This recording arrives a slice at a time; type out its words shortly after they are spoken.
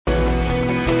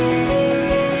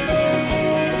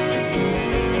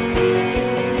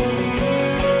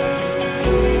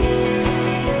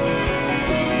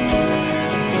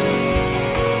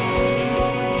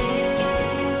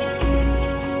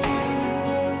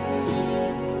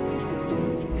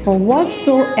For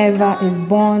whatsoever is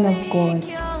born of God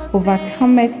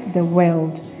overcometh the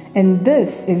world. And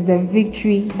this is the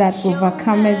victory that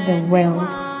overcometh the world,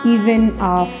 even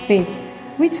our faith,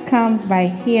 which comes by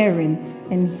hearing,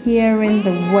 and hearing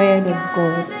the word of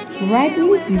God,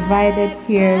 rightly divided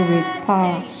here with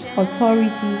power,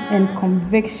 authority, and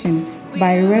conviction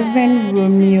by Reverend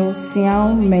Romeo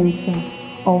Siao Mensah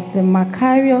of the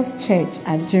Macarius Church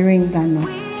at Jiringano.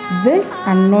 This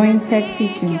anointed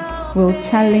teaching will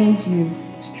challenge you,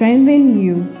 strengthen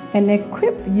you, and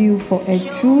equip you for a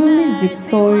truly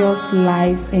victorious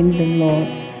life in the Lord.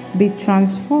 Be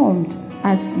transformed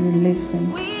as you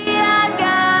listen. We are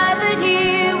gathered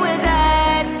here with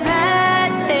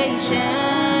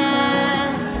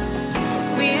expectations.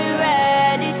 We're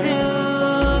ready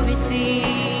to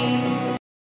receive.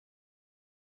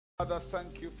 Father,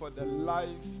 thank you for the life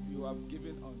you have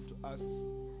given unto us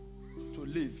to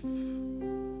live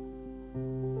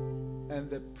and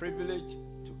the privilege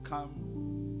to come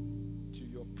to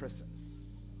your presence.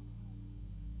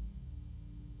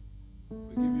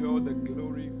 We give you all the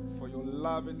glory for your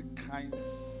loving kindness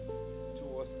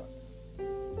towards us.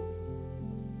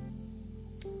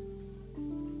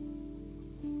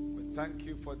 We thank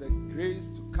you for the grace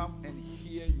to come and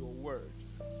hear your word.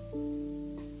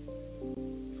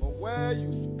 For where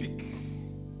you speak,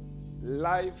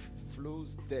 life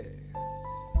flows there.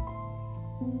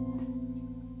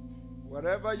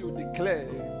 Whatever you declare,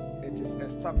 it is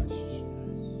established.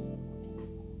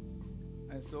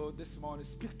 And so this morning,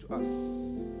 speak to us.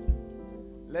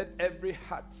 Let every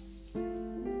heart,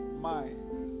 mind,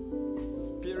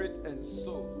 spirit, and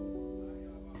soul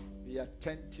be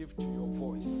attentive to your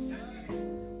voice.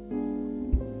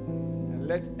 And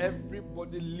let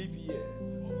everybody live here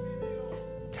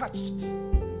touched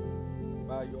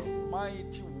by your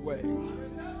mighty word.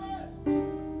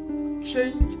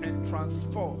 Change and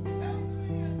transform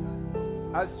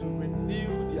as you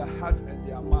renew their hearts and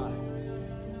their minds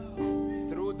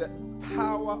through the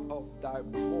power of thy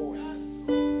voice.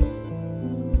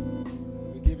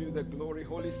 We give you the glory,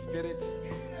 Holy Spirit.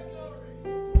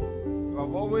 You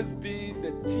have always been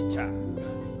the teacher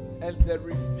and the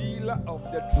revealer of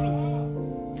the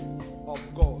truth of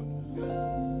God.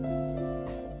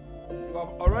 You have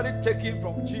already taken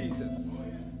from Jesus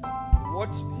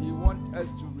what he wants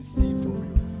us to receive from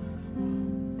you.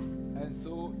 And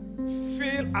so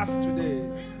fill us today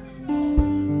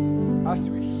as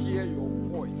we hear your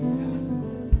voice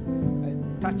and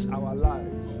touch our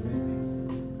lives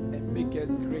and make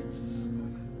us great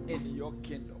in your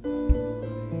kingdom.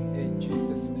 In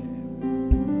Jesus'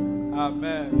 name.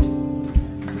 Amen.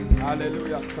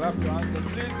 Hallelujah. Clap your hands and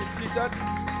please be seated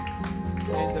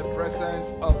in the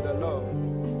presence of the Lord.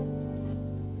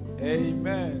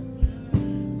 Amen.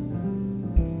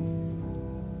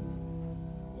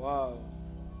 Wow.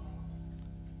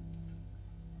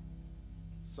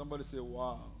 Somebody say,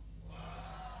 wow. Wow.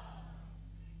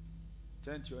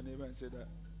 Turn to your neighbor and say that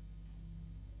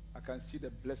I can see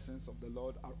the blessings of the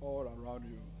Lord are all around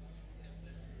you.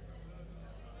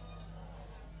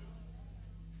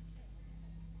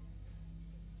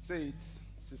 Say it,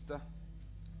 sister.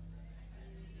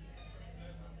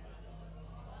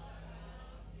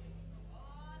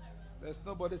 There's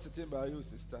nobody sitting by you,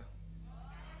 sister.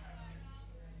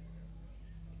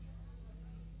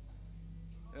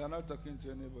 You are not talking to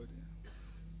anybody.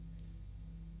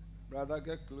 Brother,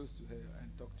 get close to her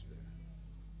and talk to her.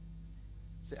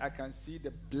 Say, I can see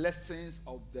the blessings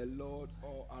of the Lord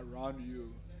all around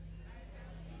you.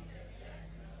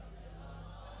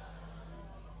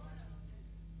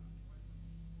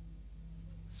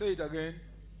 Say it again.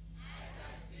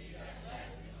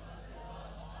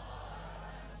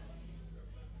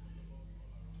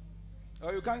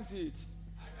 Oh, you can't see it.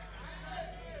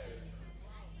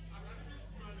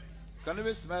 Can you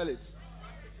even smell it?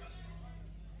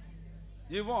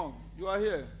 Yvonne, you are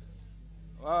here.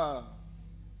 Wow.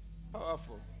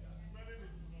 Powerful.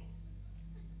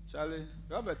 Charlie,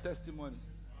 you have a testimony.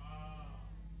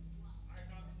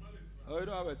 Oh, you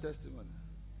don't have a testimony.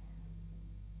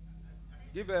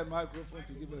 Give her a microphone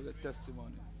to give her the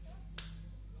testimony.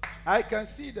 I can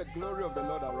see the glory of the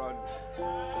Lord around you.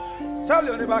 Tell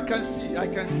your neighbor, I can see. I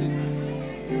can see.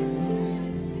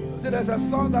 See, there's a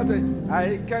song that says,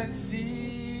 I can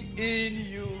see in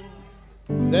you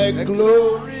the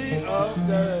glory of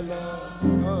the Lord.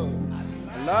 Oh,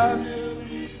 I love you.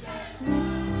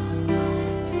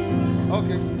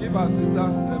 Okay, give our sister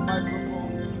the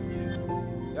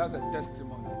microphone. He has a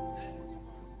testimony.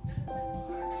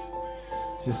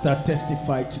 Sister,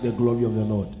 testify to the glory of the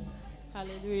Lord.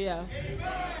 Hallelujah.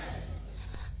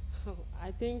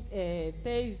 I think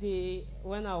Thursday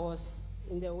when I was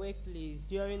in the workplace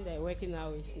during the working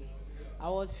hours. I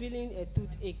was feeling a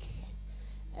toothache,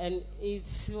 and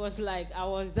it was like I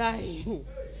was dying.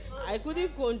 I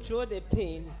couldn't control the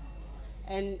pain,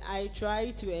 and I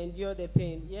tried to endure the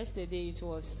pain. Yesterday it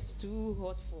was too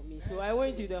hot for me, so I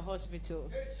went to the hospital.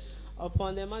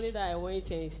 Upon the money that I went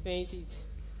and spent it,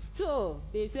 still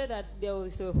they said that there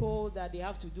was a hole that they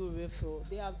have to do refill.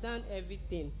 They have done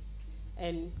everything,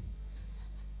 and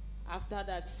after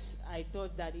that I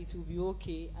thought that it would be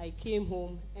okay. I came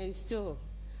home and still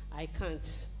I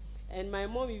can't. And my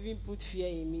mom even put fear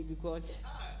in me because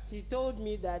she told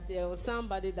me that there was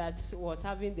somebody that was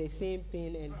having the same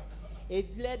pain and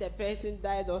it let the person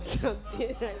died or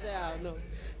something. I said, oh no,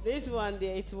 this one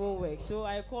there it won't work. So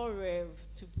I called Rev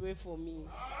to pray for me.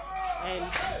 And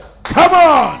Come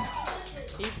on!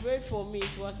 he prayed for me.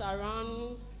 It was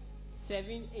around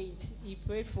 7, 8. He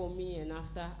prayed for me, and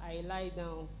after I lie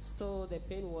down, still the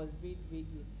pain was bit.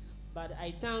 But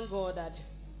I thank God that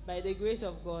by the grace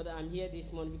of God, I'm here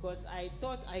this morning because I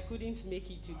thought I couldn't make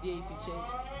it today to church.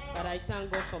 But I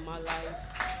thank God for my life.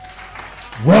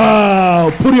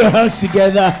 Wow! Put your hands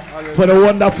together for the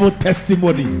wonderful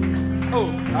testimony. Oh,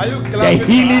 are you The clapping?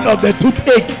 healing of the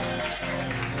toothache.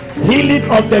 Healing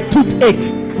of the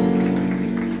toothache.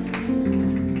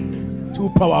 Too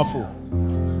powerful.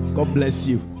 God bless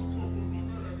you.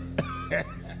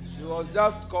 She was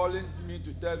just calling me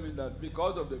to tell me that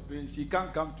because of the pain, she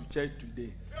can't come to church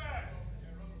today.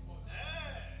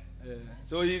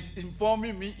 So he's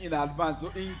informing me in advance.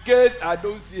 So in case I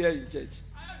don't see her in church.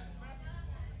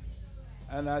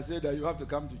 And I said that you have to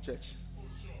come to church.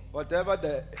 Whatever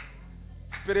the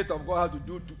Spirit of God has to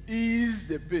do to ease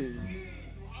the pain,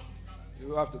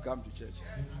 you have to come to church.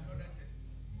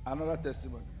 Another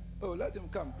testimony. Oh, let him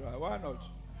come. Why not?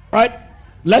 Right?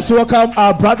 Let's welcome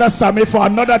our brother Sammy for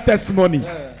another testimony.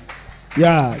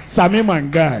 Yeah, Sammy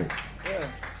Mangai.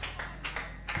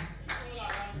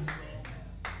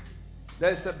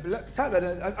 There's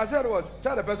a I said what?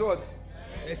 Tell the person what?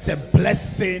 It's a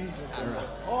blessing.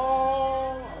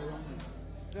 Oh,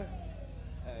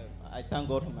 I thank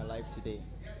God for my life today.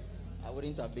 I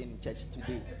wouldn't have been in church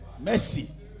today. Mercy.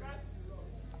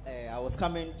 I was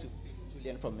coming to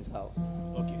Julian from his house.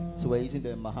 Okay. So we're using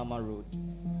the Mahama Road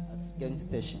at getting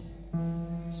station.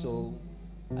 So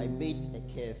I made a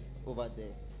curve over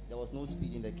there. There was no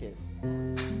speed in the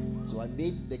curve. So I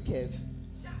made the curve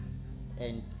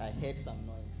and I heard some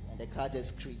noise and the car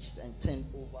just screeched and turned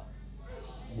over.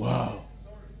 Wow.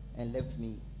 And left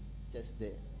me just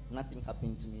there. Nothing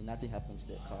happened to me. Nothing happened to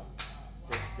the car.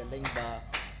 Just the lane bar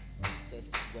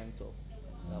just went off.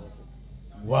 That was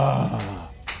it. Wow.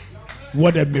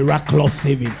 What a miraculous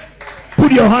saving.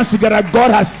 Put your hands together.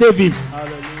 God has saved him.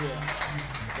 hallelujah.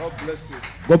 God bless you.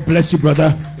 God bless you,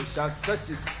 brother. He shall set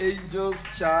his angels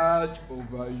charge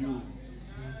over you.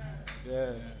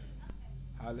 Yeah.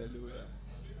 Hallelujah.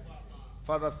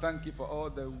 Father, thank you for all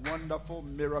the wonderful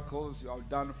miracles you have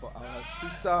done for our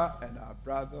sister and our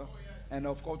brother, and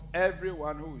of course,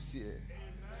 everyone who is here.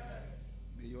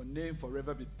 May your name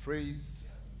forever be praised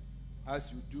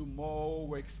as you do more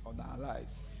works on our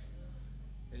lives.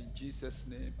 In Jesus'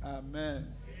 name,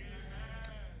 amen.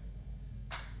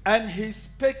 And he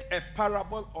spake a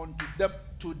parable unto them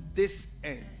to this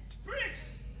end.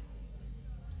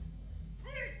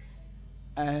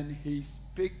 And he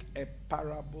spake a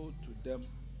parable to them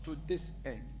to this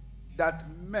end, that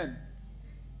men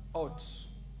ought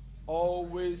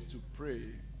always to pray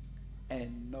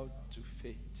and not to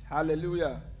faint.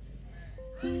 Hallelujah.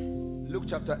 Luke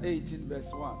chapter 18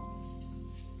 verse 1.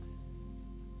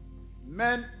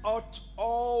 Men ought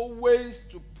always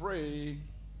to pray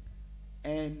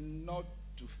and not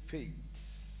to faint.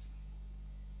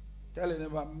 Tell him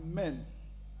about men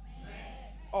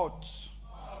ought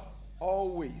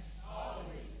always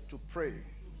to pray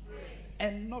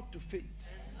and not to faint.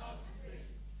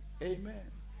 Amen.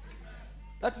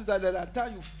 That means that at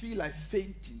times you feel like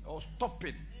fainting or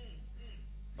stopping,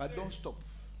 but don't stop.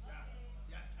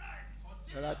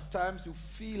 There are times you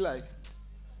feel like,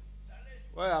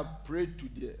 well, I prayed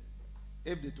today.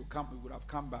 If they to come, we would have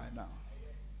come by now.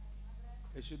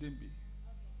 It shouldn't be.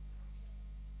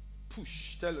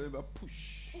 Push. Tell them about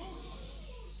push.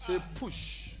 Say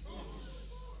push.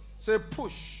 Say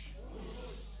push.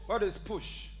 What is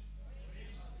push?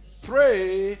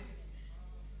 Pray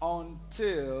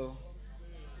until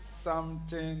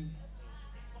something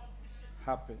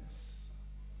happens.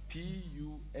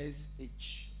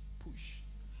 P-U-S-H. Push.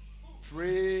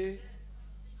 Pray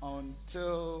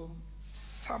until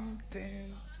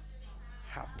something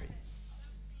happens.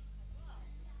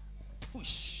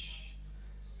 Push.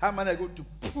 How many are going to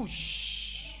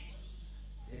push?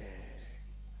 Yeah.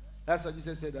 That's what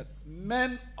Jesus said, that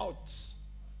men ought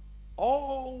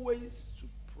always to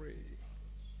pray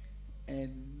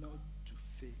and not to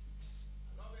faint.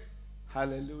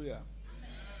 Hallelujah.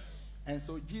 And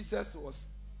so Jesus was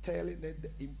telling them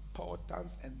the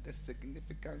importance and the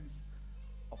significance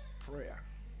of prayer.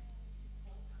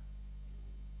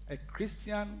 A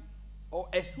Christian or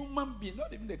a human being,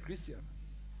 not even a Christian,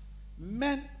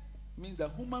 men means the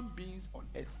human beings on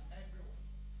earth.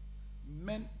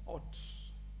 Men ought.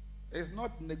 It's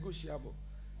not negotiable.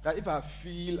 That if I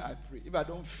feel, I pray. If I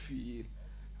don't feel,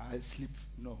 I sleep.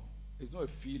 No, it's not a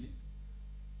feeling.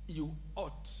 You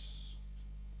ought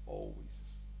always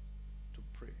to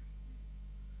pray.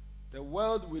 The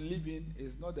world we live in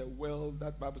is not a world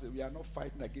that Bible says we are not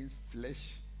fighting against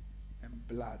flesh and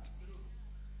blood.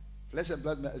 Flesh and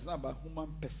blood is not about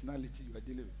human personality you are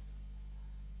dealing with.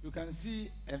 You can see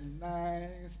a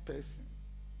nice person,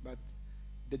 but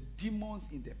the demons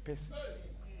in the person,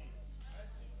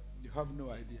 you have no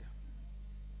idea.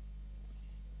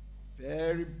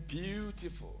 Very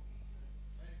beautiful,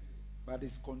 but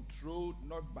it's controlled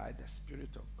not by the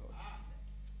Spirit of God,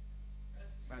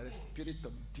 by the spirit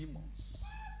of demons,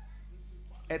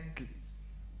 earthly,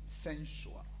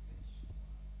 sensual,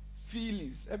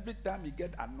 feelings. Every time you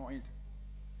get annoyed,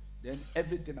 then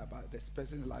everything about this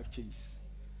person's life changes.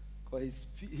 Because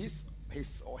his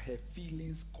or her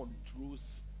feelings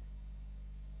controls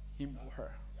him or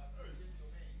her.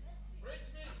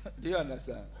 Do you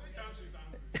understand?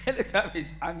 Anytime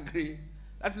he's angry,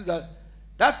 that means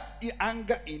that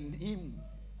anger in him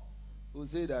will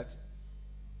say that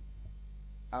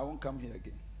I won't come here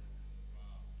again.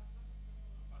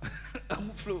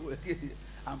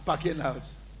 I'm packing out.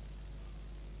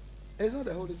 It's not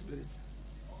the Holy Spirit.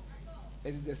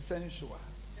 It is the sensual.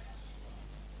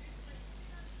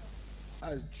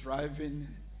 That is driving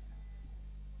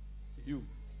you.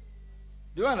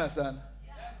 Do you understand?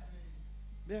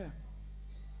 Yeah.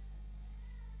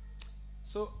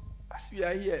 So, as we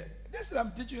are here, this that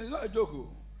I'm teaching you is not a joke. Oh.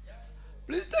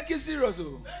 Please take it serious.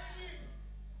 Oh.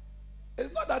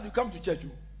 It's not that you come to church.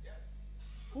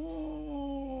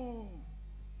 Oh.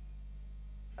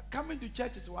 Coming to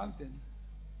church is one thing,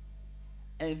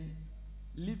 and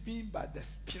living by the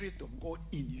Spirit of God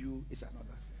in you is another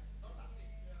thing.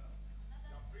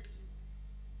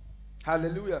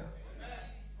 Hallelujah.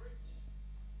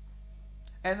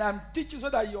 And I'm teaching so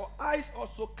that your eyes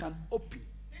also can open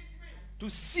to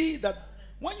see that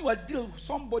when you are dealing with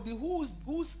somebody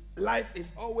whose life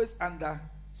is always under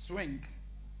swing,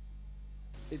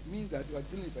 it means that you are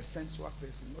dealing with a sensual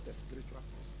person, not a spiritual person.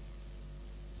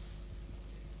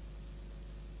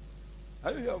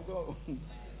 Are you here of God?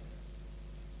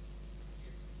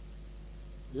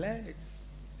 Learn it.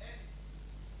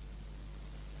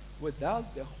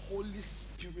 Without the Holy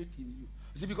Spirit in you.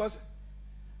 You see, because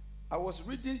I was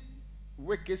reading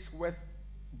Wickersworth's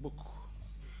book,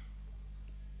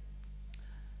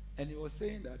 and he was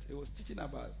saying that he was teaching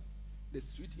about the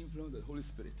sweet influence of the Holy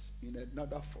Spirit in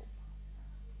another form.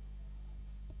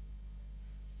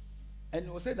 And he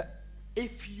was saying that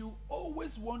if you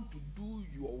always want to do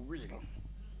your will,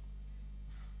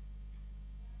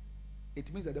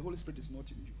 it means that the Holy Spirit is not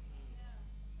in you.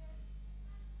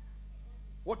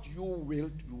 What you will,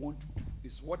 you want to do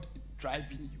is what is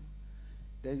driving you.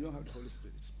 Then you don't have the Holy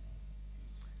Spirit.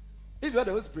 If you have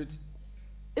the Holy Spirit,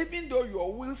 even though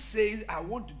your will says, I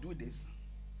want to do this,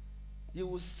 you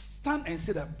will stand and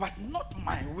say that, but not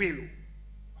my will,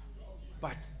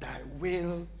 but thy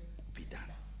will be done.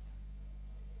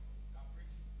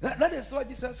 That is why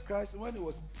Jesus Christ, when he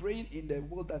was praying in the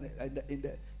wilderness, in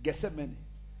the Gethsemane,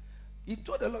 he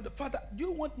told the Lord, Father, do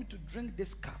you want me to drink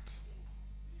this cup?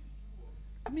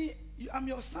 I mean, I'm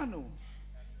your son. Oh.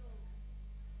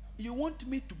 You want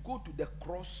me to go to the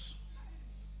cross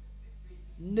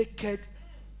naked,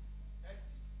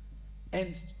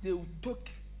 and they will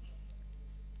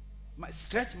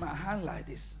stretch my hand like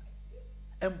this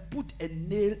and put a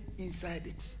nail inside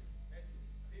it,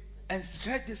 and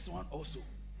stretch this one also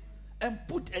and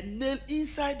put a nail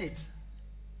inside it,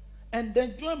 and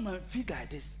then join my feet like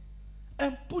this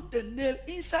and put the nail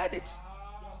inside it.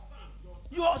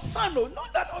 Your son, oh,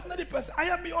 not that ordinary person. I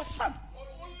am your son.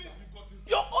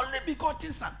 Your only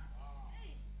begotten son.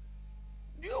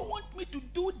 Do you want me to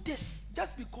do this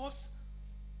just because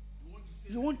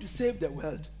you want to save the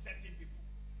world?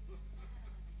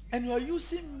 And you are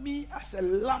using me as a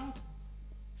lamp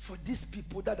for these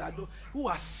people that are who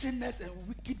are sinners and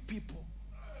wicked people.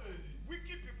 Wicked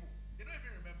people. They don't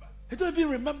even remember. They don't even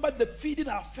remember the feeding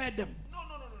I fed them. No.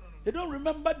 They don't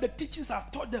remember the teachings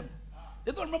I've taught them.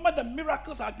 They don't remember the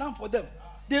miracles I've done for them.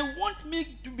 They want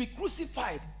me to be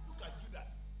crucified. Look at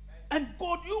Judas. And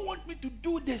God, you want me to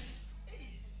do this.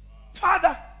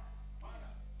 Father,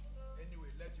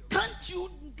 can't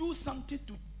you do something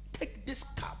to take this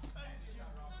cup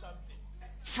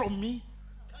from me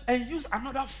and use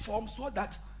another form so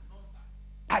that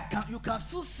you can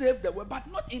still save the world, but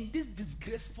not in this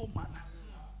disgraceful manner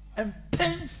and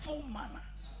painful manner.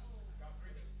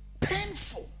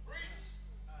 Painful.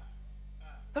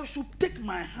 That should take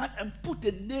my hand and put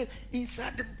a nail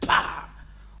inside the Pa.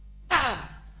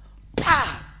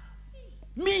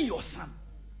 Me, your son.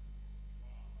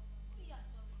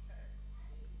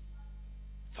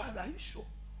 Father, are you sure?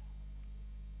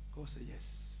 God said,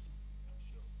 yes.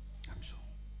 I'm sure.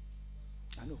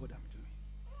 I know what I'm doing.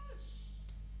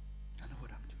 I know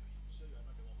what I'm doing. So you are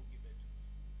not the one who gave birth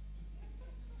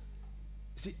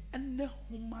to. See, any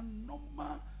human,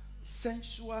 normal,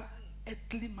 sensual,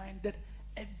 earthly minded,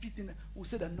 everything will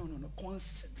say that no.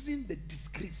 Considering the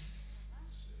disgrace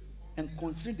and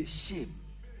considering the shame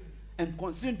and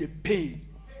considering the pain,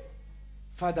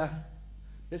 Father,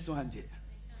 this one day,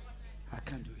 I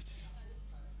can't do it.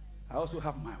 I also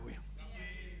have my will.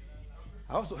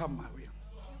 I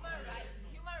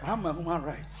have my human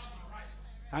rights.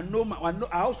 I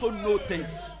also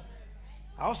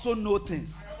know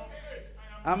things.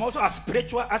 I'm also as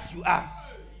spiritual as you are.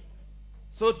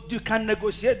 So you can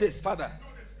negotiate this, Father.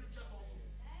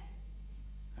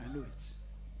 I know it.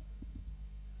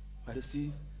 But you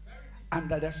see,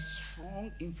 under the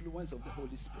strong influence of the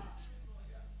Holy Spirit,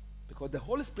 because the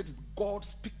Holy Spirit is God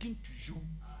speaking to you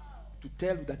to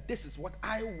tell you that this is what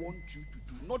I want you to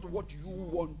do, not what you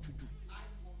want to do.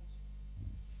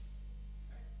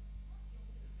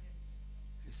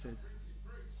 He said,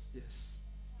 yes.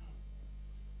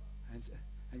 And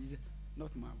he said,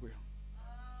 not my will.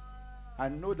 I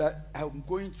know that I'm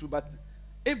going through, but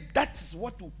if that is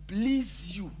what will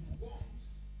please you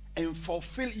and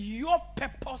fulfill your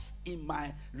purpose in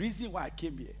my reason why I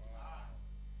came here,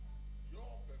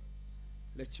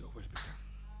 let your will be done.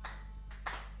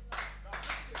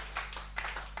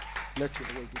 Let your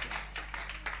will be done.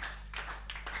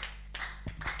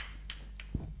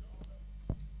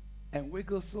 And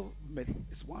Wigglesworth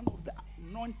is one of the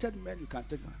anointed men you can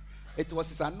take. It was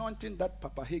his anointing that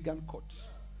Papa Hagan caught.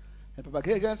 And Papa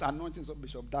Hagan's anointing is of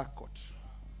Bishop Dark caught.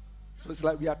 So it's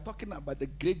like we are talking about the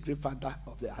great-grandfather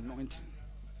of the anointing.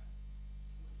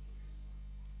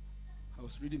 I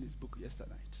was reading his book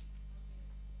yesterday night.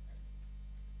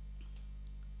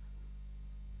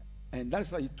 And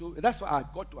that's why I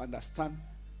got to understand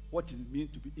what it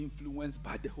means to be influenced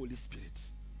by the Holy Spirit.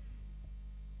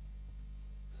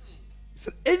 He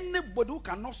said, anybody who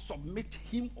cannot submit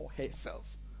him or herself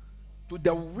to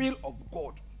the will of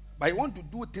God, but I want to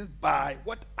do things by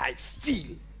what I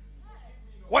feel,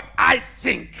 what I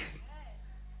think,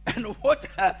 and what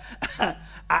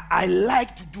I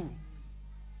like to do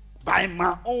by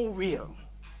my own will.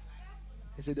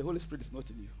 He said, the Holy Spirit is not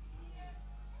in you.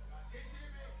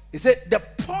 He said, the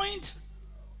point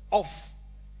of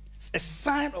a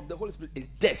sign of the Holy Spirit is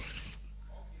death.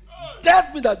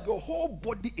 Death means that your whole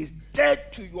body is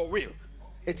dead to your will.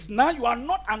 It's now you are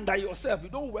not under yourself. You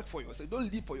don't work for yourself. You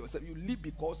don't live for yourself. You live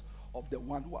because of the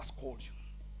one who has called you.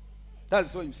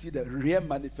 That's why you see the real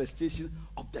manifestation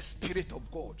of the Spirit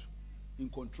of God in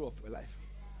control of your life.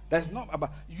 That's not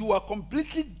about, you are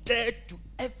completely dead to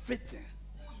everything.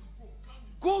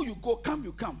 Go, you go. Come,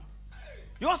 you come.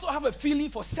 You also have a feeling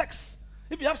for sex.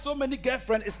 If you have so many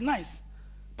girlfriends, it's nice.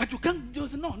 But you can't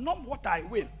just, no, not what I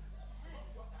will.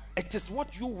 It is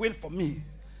what you will for me.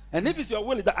 And if it's your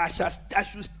will that I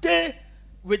should stay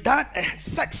without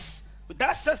sex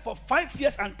for 5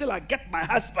 years until I get my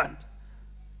husband.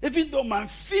 Even though my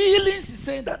feelings is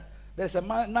saying that there's a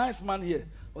nice man here,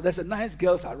 or there's a nice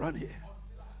girls around here.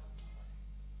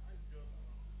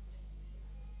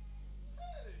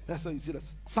 That's why you see that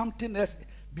something else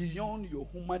beyond your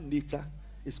human nature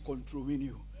is controlling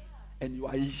you. And you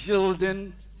are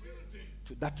yielding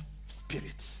to that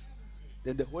spirit.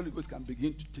 Then the Holy Ghost can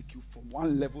begin to take you from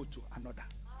one level to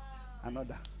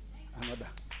another.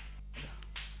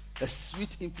 The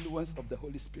sweet influence of the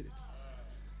Holy Spirit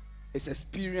is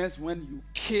experienced when you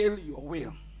kill your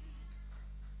will.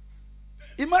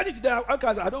 Imagine today,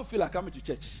 I don't feel like coming to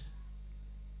church.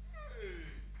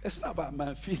 It's not about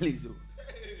my feelings, though.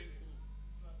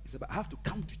 It's about I have to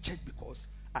come to church because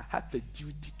I have a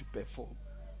duty to perform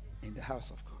in the house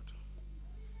of God.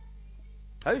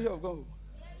 Are you here, God?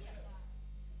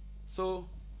 So,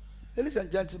 ladies and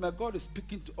gentlemen, God is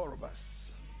speaking to all of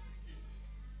us.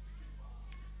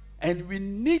 And we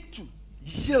need to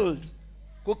yield.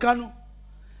 Kokano,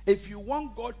 if you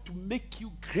want God to make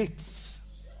you great,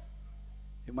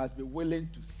 you must be willing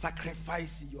to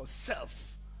sacrifice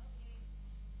yourself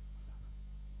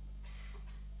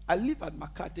I live at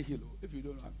McCarthy Hill. If you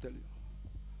don't know, I'm telling you.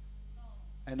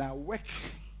 And I work.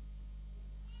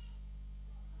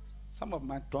 Some of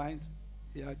my clients,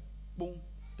 they are boom,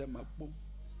 them are boom.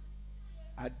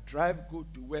 I drive, go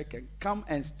to work, and come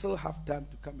and still have time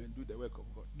to come and do the work of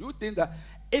God. Do you think that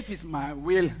if it's my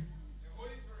will,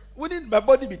 wouldn't my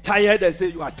body be tired and say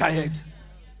you are tired?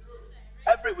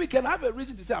 Every weekend I have a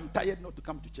reason to say I'm tired not to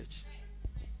come to church.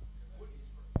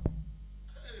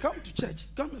 Come to church.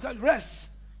 Come, rest,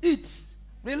 eat,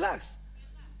 relax.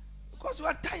 Because you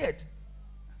are tired.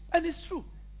 And it's true.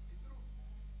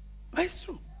 It's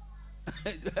true.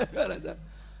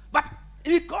 But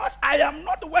because I am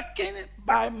not working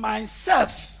by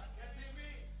myself,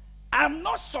 I'm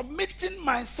not submitting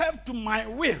myself to my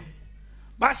will,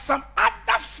 but some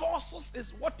other forces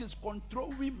is what is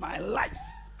controlling my life.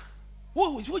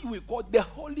 What we call the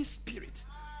Holy Spirit.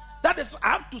 That is,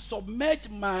 I have to submerge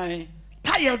my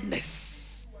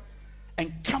tiredness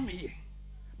and come here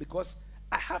because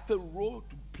I have a role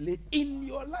to play in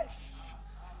your life.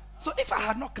 So if I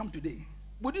had not come today,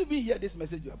 would you be here this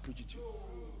message you are preaching to?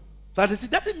 So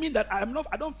it doesn't mean that I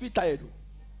don't feel tired,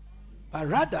 but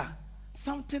rather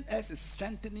something else is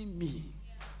strengthening me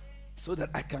so that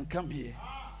I can come here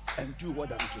and do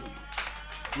what I'm doing.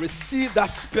 Receive that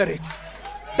spirit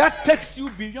that takes you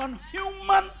beyond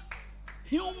human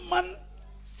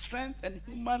strength and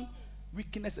human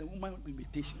weakness and human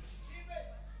limitations.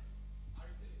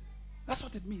 That's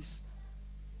what it means.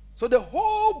 So the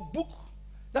whole book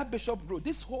that Bishop wrote,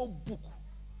 this whole book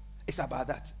is about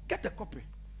that. Get a copy.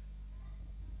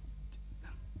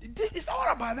 It's all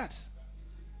about that.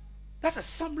 That's a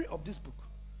summary of this book.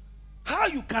 How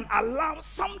you can allow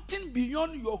something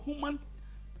beyond your human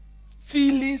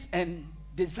feelings and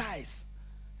desires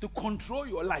to control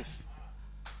your life.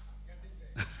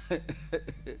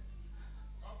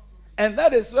 And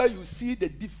that is where you see the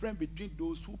difference between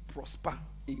those who prosper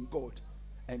in God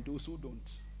and those who don't.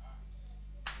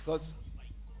 Because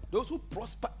those who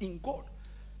prosper in God,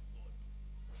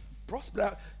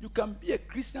 prosper, you can be a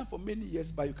Christian for many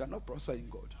years, but you cannot prosper in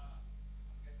God.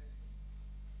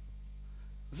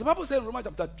 The Bible says in Romans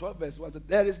chapter 12, verse 1, that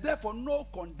there is therefore no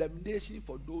condemnation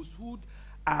for those who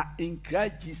are in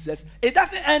Christ Jesus. It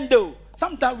doesn't end though.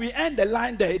 Sometimes we end the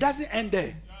line there. It doesn't end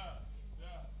there.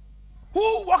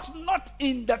 Who walks not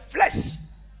in the flesh,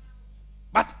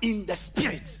 but in the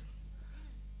spirit.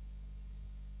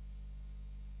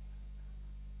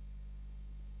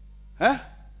 Huh?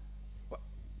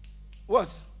 What?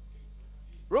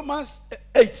 Romans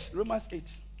 8. Romans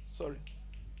 8. Sorry.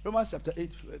 Romans chapter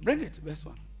 8. Bring it, verse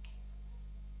 1.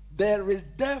 There is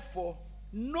therefore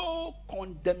no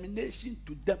condemnation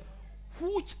to them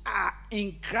which are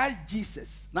in Christ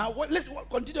Jesus. Now, let's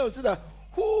continue to say that.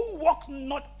 Who walk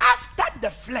not after the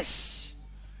flesh.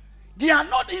 They are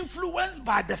not influenced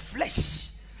by the flesh.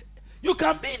 You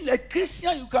can be a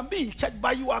Christian, you can be in church,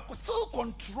 but you are still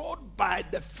controlled by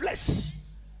the flesh.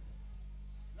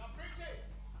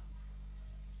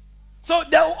 So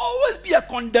there will always be a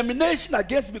condemnation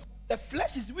against because the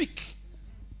flesh is weak.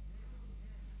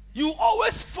 You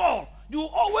always fall. You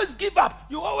always give up.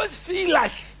 You always feel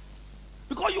like,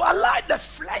 because you allow the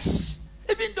flesh.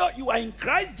 Even though you are in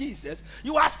Christ Jesus,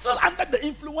 you are still under the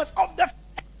influence of the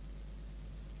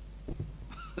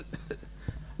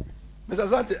Mr.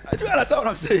 Zante, do you understand what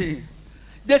I'm saying?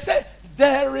 They say,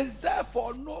 there is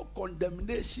therefore no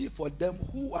condemnation for them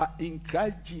who are in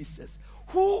Christ Jesus,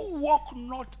 who walk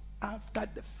not after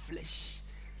the flesh,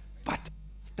 but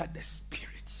after the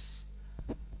spirit.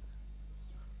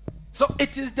 So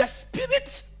it is the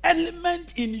spirit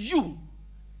element in you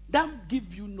that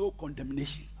gives you no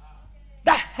condemnation.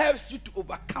 That helps you to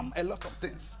overcome a lot of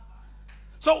things.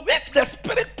 So if the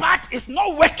spirit part is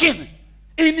not working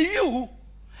in you,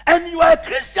 and you are a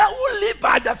Christian who live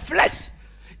by the flesh,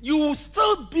 you will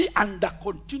still be under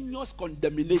continuous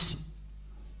condemnation.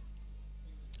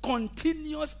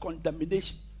 Continuous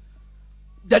condemnation.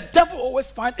 The devil always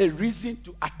finds a reason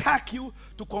to attack you,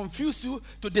 to confuse you,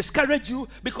 to discourage you,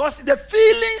 because the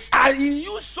feelings are in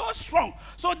you so strong.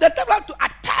 So the devil has to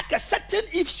attack a certain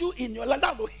issue in your life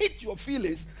that will hit your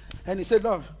feelings. And he said,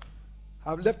 no,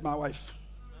 I've left my wife.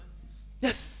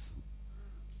 Yes,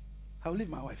 I'll leave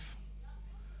my wife.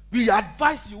 We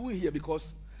advise you here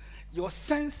because your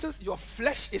senses, your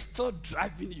flesh is still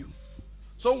driving you.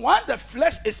 So when the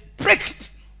flesh is pricked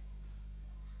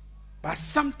by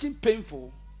something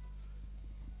painful,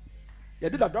 you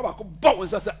did a drop of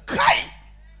bones and said, cry.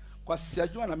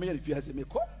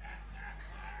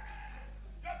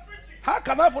 How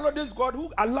can I follow this God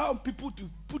who allows people to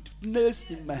put nails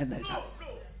in my neck?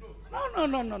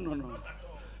 No.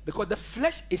 Because the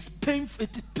flesh is painful.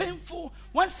 It is painful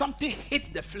when something hits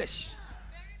the flesh.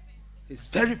 It's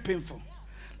very painful.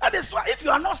 That is why if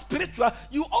you are not spiritual,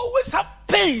 you always have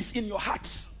pains in your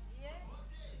heart.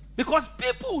 Because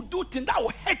people will do things that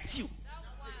will hurt you.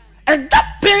 And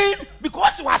that pain,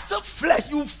 because you are still flesh,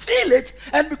 you feel it.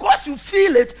 And because you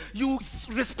feel it, you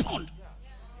respond.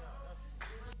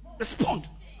 Respond.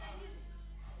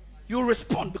 You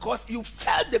respond because you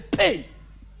felt the pain.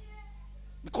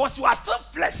 Because you are still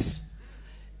flesh.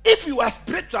 If you are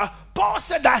spiritual, Paul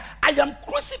said that I am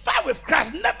crucified with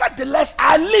Christ. Nevertheless,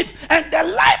 I live. And the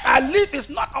life I live is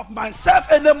not of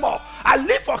myself anymore. I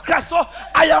live for Christ. So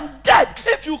I am dead.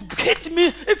 If you hit me,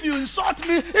 if you insult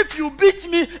me, if you beat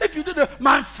me, if you do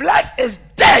my flesh is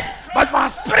dead. But my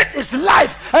spirit is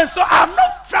life. And so I'm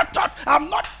not flattered. I'm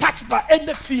not touched by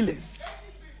any feelings.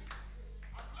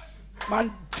 My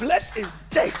flesh is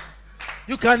dead.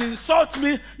 You can insult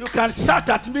me, you can shout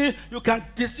at me, you can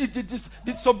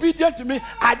disobedient to me.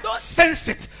 I don't sense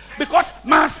it because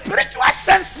my spiritual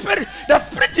sense, spirit, the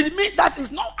spirit in me that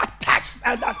is not attached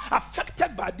and that's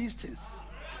affected by these things.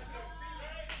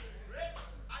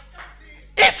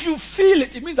 If you feel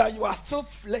it, it means that you are still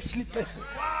fleshly person.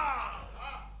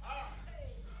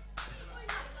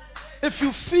 If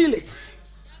you feel it,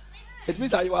 it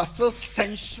means that you are still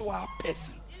sensual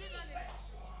person.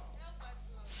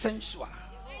 Sensual.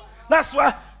 That's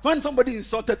why when somebody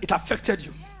insulted, it affected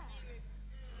you.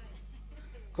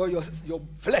 Because your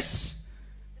flesh,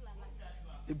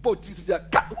 because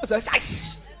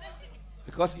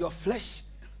your flesh,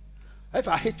 if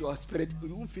I hate your spirit,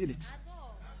 you won't feel it.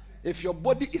 If your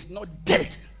body is not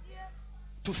dead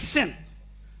to sin,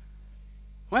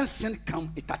 when sin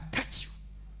comes, it attacks you,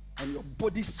 and your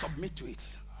body submit to it,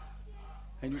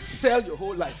 and you sell your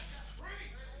whole life.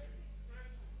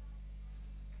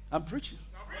 I'm preaching.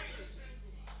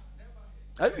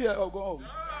 Are you here or go home?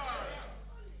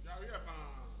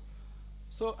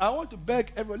 So I want to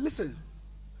beg everyone, listen.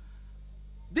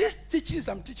 These teachings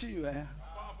I'm teaching you,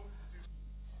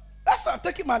 that's why I'm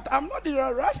taking my time. I'm not in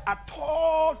a rush at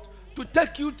all to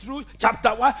take you through chapter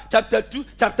 1, chapter 2,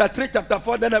 chapter 3, chapter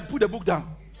 4, then I put the book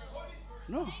down.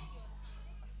 No.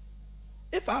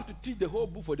 If I have to teach the whole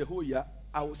book for the whole year,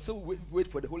 I will still wait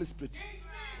for the Holy Spirit.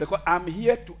 Because I'm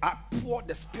here to pour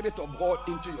the Spirit of God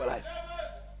into your life.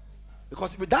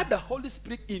 Because without the Holy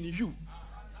Spirit in you,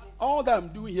 all that I'm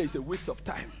doing here is a waste of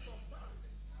time.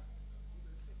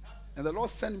 And the Lord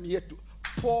sent me here to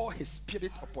pour His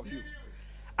Spirit upon you.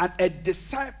 And a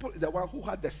disciple is the one who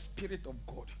had the Spirit of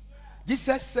God.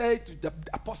 Jesus said to the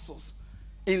apostles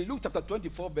in Luke chapter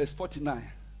 24, verse 49,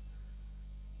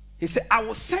 He said, I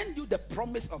will send you the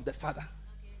promise of the Father.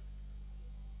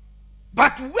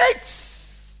 But wait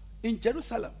in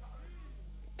Jerusalem.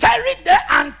 Tarry there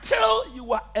until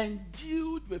you are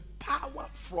endued with power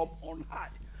from on high.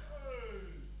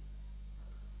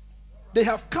 They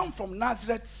have come from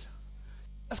Nazareth.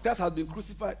 Jesus Christ has been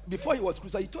crucified. Before He was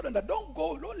crucified, He told them that don't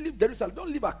go, don't leave Jerusalem,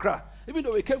 don't leave Accra. Even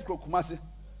though we came from Kumasi.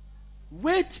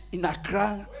 Wait in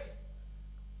Accra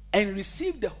and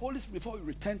receive the Holy Spirit before we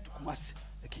return to Kumasi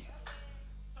again.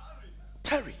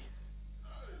 Tarry.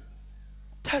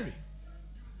 Tarry.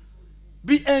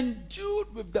 Be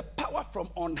endued with the power from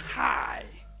on high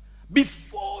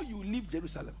before you leave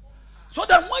Jerusalem. So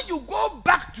that when you go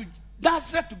back to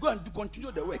Nazareth to go and to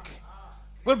continue the work,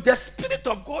 with the Spirit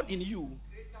of God in you,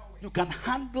 you can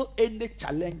handle any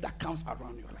challenge that comes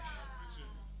around your life.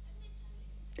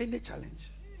 Any challenge.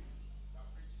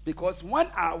 Because when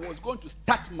I was going to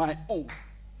start my own,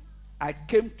 I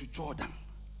came to Jordan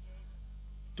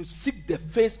to seek the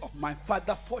face of my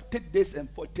Father 40 days and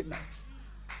 40 nights.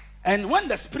 And when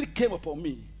the Spirit came upon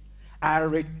me, I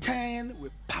returned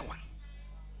with power.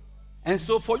 And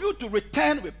so for you to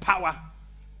return with power,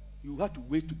 you have to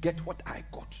wait to get what I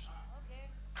got. Okay.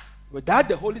 Without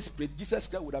the Holy Spirit, Jesus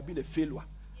Christ would have been a failure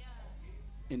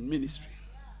in ministry.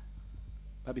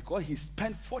 But because He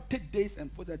spent 40 days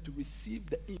and 40 nights to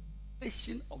receive the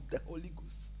impression of the Holy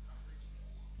Ghost,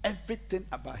 everything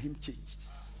about Him changed.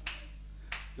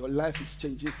 Your life is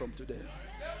changing from today.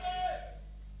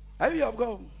 Have you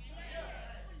gone?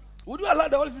 Would you allow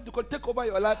the Holy Spirit to take over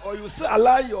your life, or you still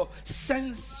allow your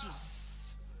senses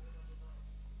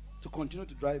to continue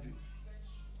to drive you?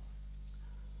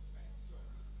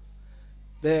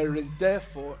 There is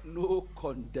therefore no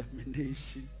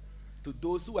condemnation to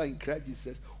those who are in Christ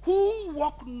Jesus, who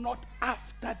walk not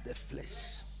after the flesh.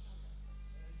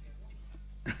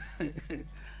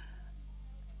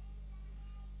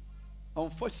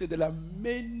 Unfortunately, there are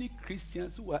many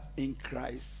Christians who are in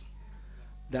Christ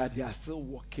that they are still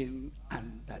walking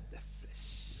under the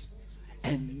flesh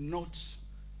and not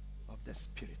of the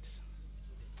Spirit.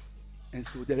 And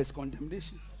so there is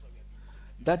condemnation.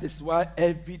 That is why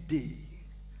every day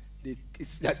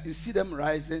you see them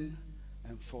rising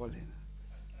and falling.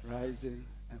 Rising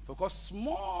and falling. Because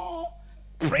small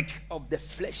prick of the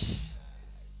flesh.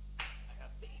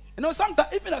 You know,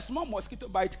 sometimes even a small mosquito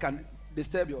bite can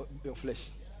disturb your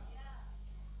flesh.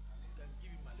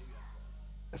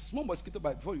 A small mosquito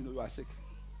bite, before you know you are sick.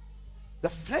 The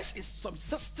flesh is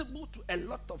susceptible to a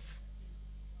lot of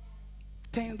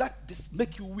things that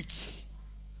make you weak.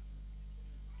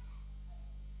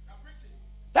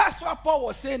 That's what Paul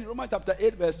was saying in Romans chapter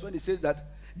 8 verse 20. He says that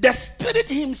the Spirit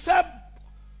himself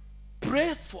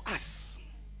prays for us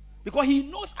because he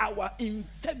knows our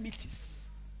infirmities.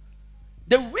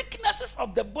 The weaknesses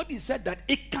of the body said that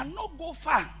it cannot go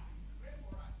far.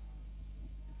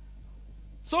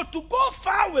 So to go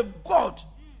far with God,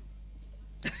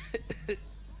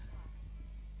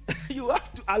 you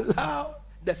have to allow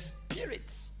the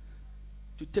Spirit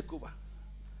to take over.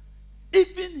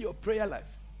 Even your prayer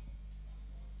life.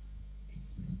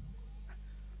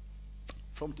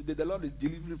 From today, the Lord is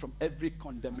delivering from every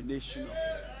condemnation,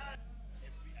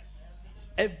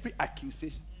 every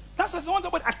accusation. That's why someone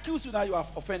somebody accuse you now, you are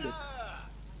offended.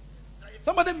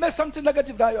 Somebody made something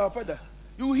negative now, you are offended.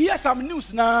 You hear some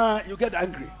news now, you get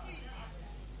angry.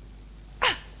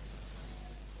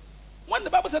 When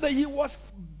the Bible said that he was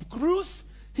bruised,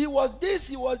 he was this,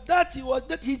 he was that,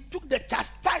 he took the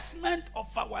chastisement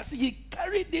of our sin. He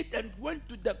carried it and went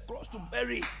to the cross to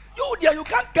bury it. You there, you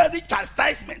can't carry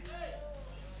chastisement.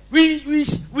 We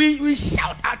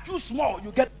shout at you small,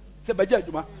 you get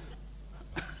Sebajajuma.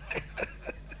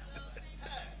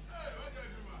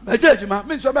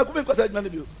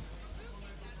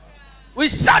 We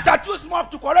shout at you small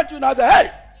to correct you now. Say,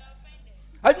 hey,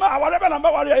 I know whatever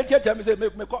number one you teach me say me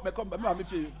come me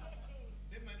to you.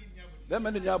 Them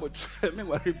many nyabo me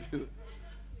worry you.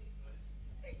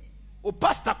 O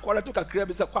pastor correct you ka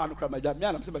create say kwa no kra maja me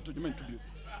anam say beto you to you.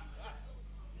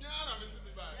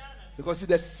 Because see,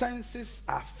 the senses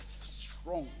are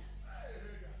strong.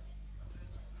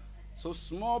 So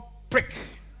small prick.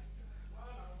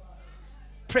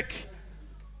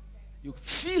 You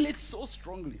feel it so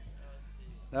strongly.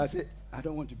 Now I say, I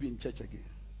don't want to be in church again.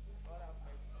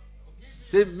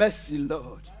 Say, mercy,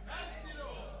 Lord.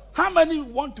 How many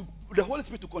want the Holy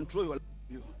Spirit to control your life?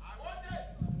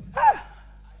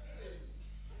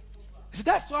 See,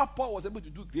 that's why Paul was able to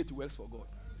do great works for God.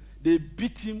 They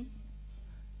beat him.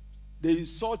 They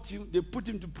insult him. They put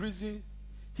him to prison.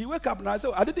 He wake up and I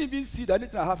said, I didn't even see that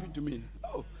anything happened to me.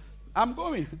 Oh, I'm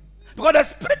going. Because the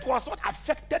spirit was not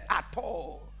affected at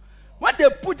all. When they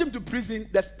put him to prison,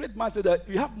 the spirit man said that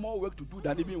you have more work to do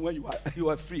than even when you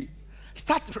are free.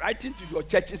 Start writing to your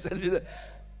churches. And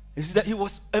he said that he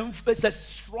was a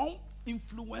strong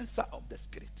influencer of the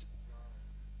spirit.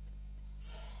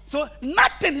 So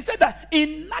nothing, he said that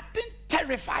in nothing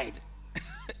terrified.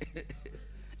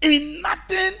 In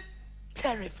nothing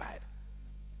terrified.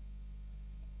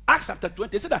 Acts chapter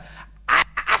 20, he said that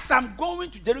as I'm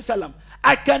going to Jerusalem,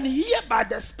 I can hear by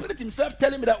the Spirit himself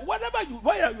telling me that where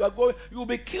you are going, you will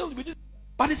be killed.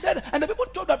 But he said, and the people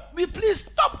told that, please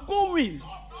stop going.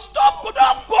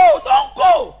 Don't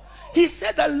go. He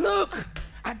said that, look,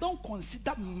 I don't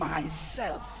consider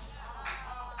myself.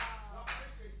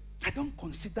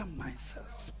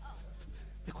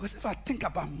 Because if I think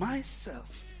about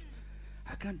myself,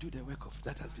 I can't do the work of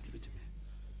that has been given to me.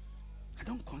 I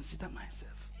don't consider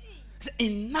myself. He said,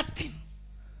 in nothing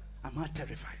am I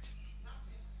terrified.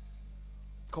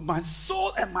 Because my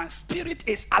soul and my spirit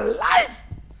is alive.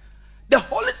 The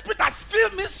Holy Spirit has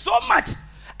filled me so much.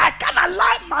 I can't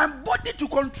allow my body to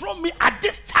control me at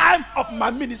this time of my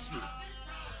ministry.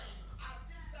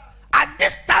 At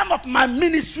this time of my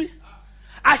ministry,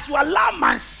 I should allow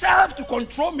myself to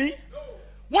control me.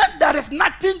 When there is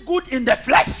nothing good in the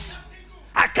flesh,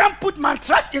 I can't put my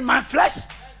trust in my flesh.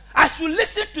 I should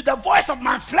listen to the voice of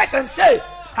my flesh and say,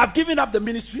 I've given up the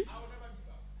ministry.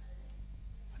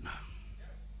 No.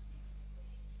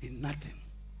 In nothing.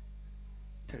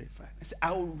 Terrified. I say,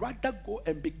 I would rather go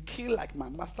and be killed like my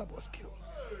master was killed.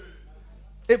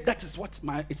 If that is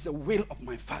it's the will of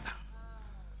my Father,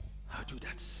 I'll do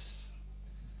that.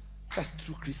 That's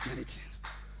true Christianity.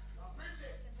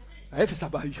 If it's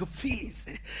about your feelings,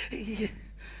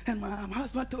 and my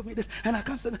husband told me this, and I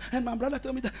can't say that, and my brother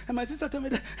told me that, and my sister told me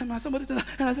that, and my somebody told me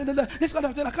that, and I said that, this is what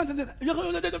I'm saying, I can't say that.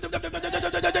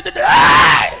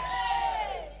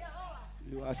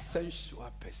 You are a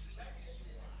sensual person.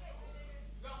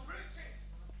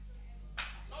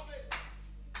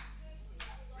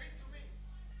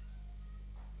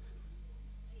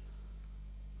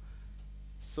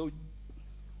 So,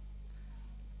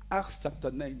 Acts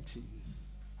chapter 19.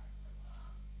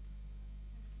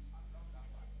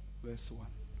 verse 1.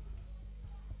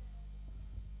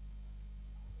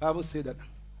 Bible say that,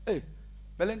 hey,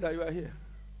 Belinda, you are here.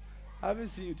 I haven't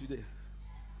seen you today.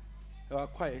 You are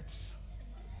quiet.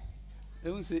 They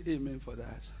won't say amen for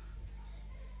that.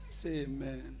 Say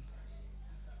amen.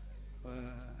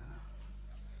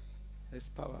 It's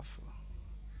powerful.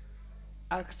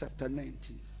 Acts chapter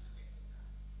 19.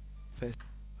 First.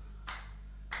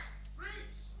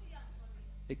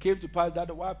 It came to pass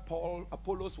that while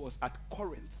Apollos was at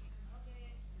Corinth,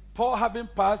 Paul, having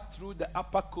passed through the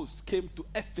upper coast, came to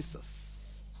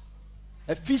Ephesus.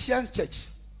 Ephesians church.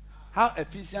 How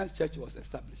Ephesians church was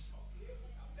established.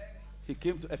 He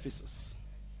came to Ephesus.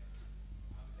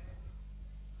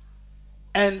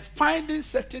 And finding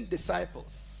certain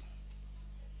disciples,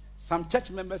 some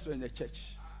church members were in the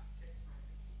church.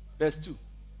 Verse 2.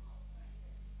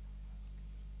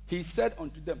 He said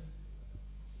unto them,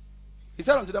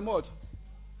 what?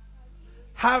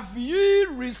 Have ye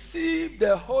received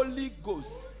the Holy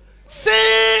Ghost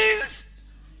since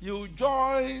you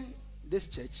joined this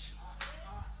church?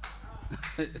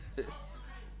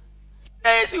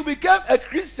 Since you became a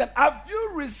Christian, have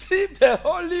you received the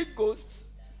Holy Ghost?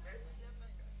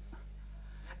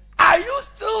 Are you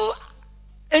still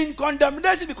in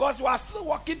condemnation because you are still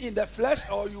walking in the flesh,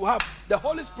 or you have the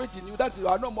Holy Spirit in you that you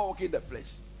are no more walking in the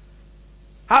flesh?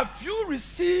 Have you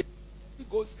received the Holy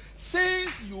Ghost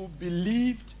since you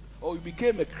believed or you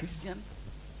became a Christian?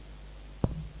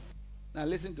 Now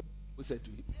listen to what said to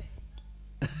him.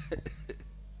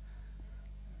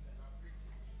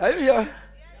 Are you here?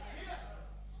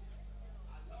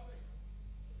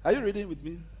 Are you reading with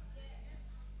me?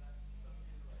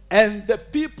 And the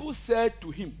people said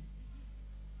to him,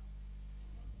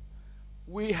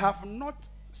 we have not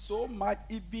so much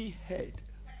even heard.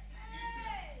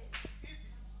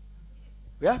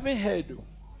 We haven't heard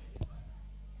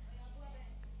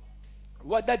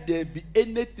whether there be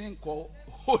anything called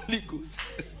Holy Ghost.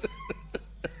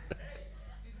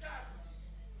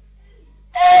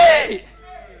 Hey!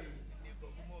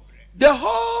 The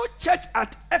whole church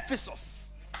at Ephesus,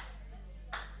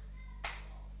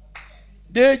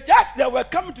 they were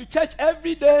coming to church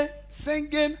every day,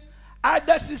 singing.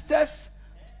 Other sisters,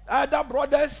 other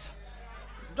brothers,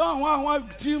 don't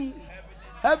want dream,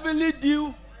 heavenly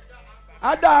dew,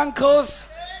 other uncles.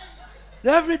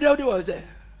 Every day they was there.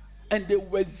 And they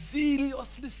were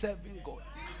zealously serving God,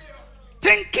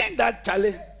 thinking that,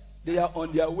 Charlie, they are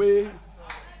on their way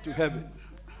to heaven.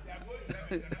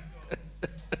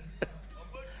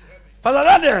 Father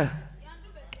Daniel,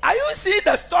 are you seeing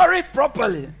the story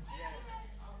properly?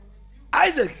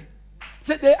 Isaac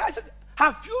said,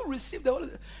 have you received the Holy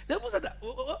Spirit?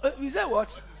 We said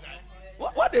what?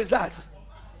 What is that?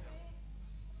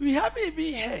 We haven't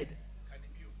even heard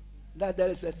that there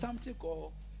is something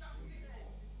called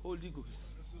Holy Ghost.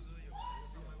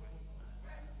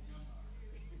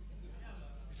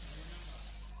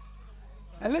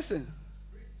 And listen.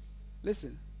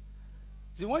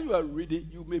 See, when you are reading,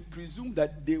 you may presume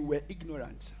that they were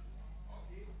ignorant.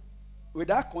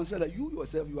 Without consider that you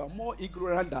yourself, you are more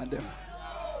ignorant than them.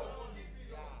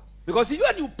 Because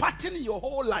when you pattern your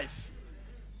whole life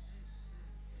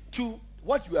to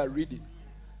what you are reading.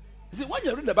 You see, when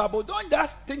you read the Bible, don't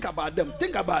just think about them.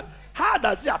 Think about how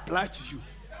does it apply to you.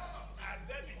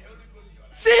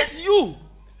 Since you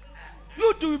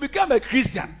do become a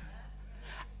Christian,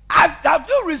 have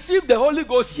you received the Holy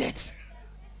Ghost yet?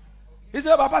 He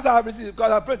said, Papa, I have received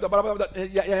because I prayed to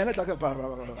you're not talking about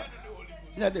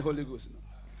the Holy Ghost. No.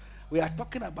 We are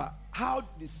talking about how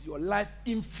does your life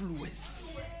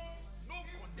influence.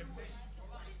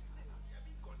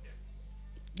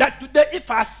 That today, if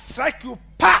I strike you,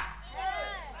 pa!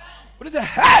 What is it?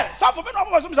 Hey! So for me, no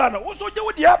more. Also, you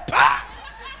would hear pa!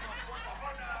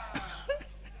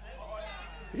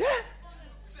 Yeah.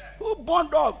 Who born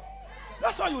dog?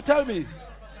 That's what you tell me.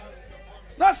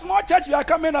 That small church you are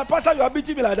coming and pastor, you are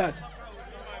beating me like that.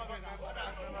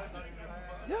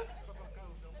 Yeah.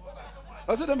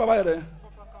 I said, Baba, there.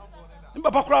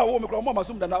 Papa cry, oh, my mama,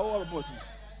 some than I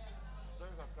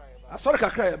saw her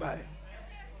cry by.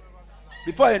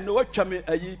 Before I know what Chammy,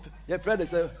 your friend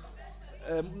is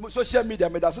social media,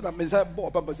 made us a message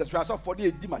about purposes. I saw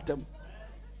 48 dimatem.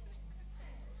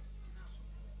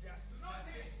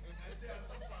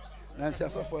 Nancy, I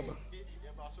saw forever.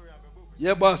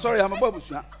 Yeah, but sorry, I'm a bubble.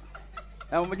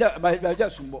 I'm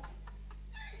just some more.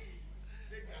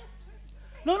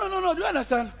 No. Do you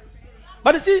understand?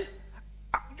 But you see,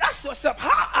 ask yourself,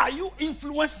 how are you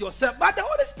influenced yourself by the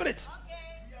Holy Spirit?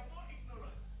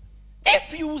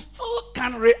 If you still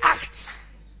can react,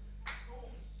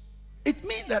 it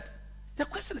means that the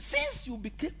question is, since you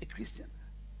became a Christian,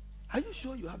 are you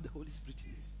sure you have the Holy Spirit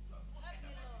in you?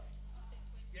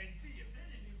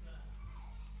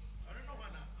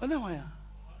 Oh, no, I am.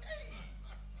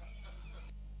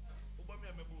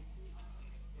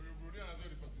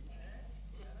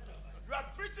 You are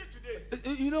preaching today.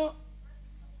 You know,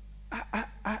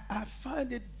 I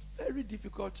find it very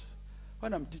difficult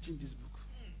when I'm teaching this book.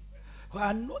 But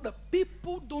I know that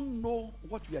people don't know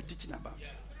what we are teaching about.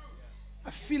 I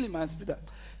feel in my spirit that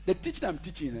the teaching I'm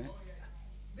teaching,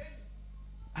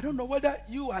 I don't know whether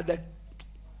you are the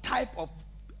type of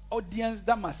audience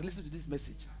that must listen to this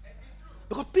message.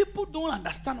 Because people don't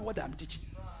understand what I'm teaching.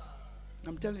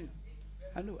 I'm telling you.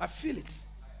 I know. I feel it.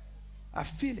 I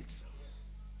feel it.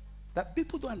 That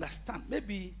people don't understand.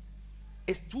 Maybe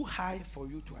it's too high for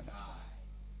you to understand.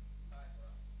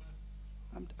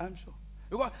 I'm sure.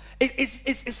 Because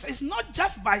it's not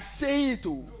just by saying it,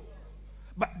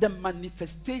 but the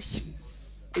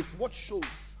manifestations is what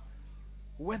shows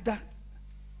whether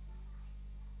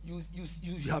you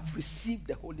have received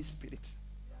the Holy Spirit.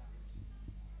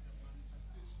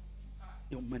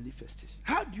 Your manifestation.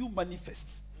 How do you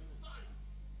manifest?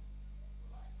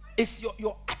 It's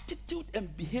your attitude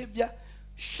and behavior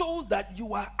shows that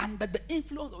you are under the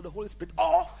influence of the Holy Spirit,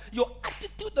 or your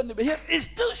attitude and the behavior is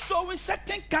still showing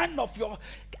certain kind of your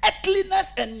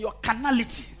earthliness and your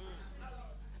carnality.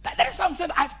 That is what I'm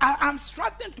saying. I'm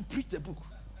struggling to preach the book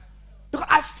because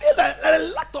I feel that a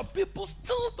lot of people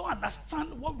still don't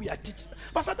understand what we are teaching.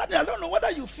 But Saturday, I don't know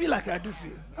whether you feel like I do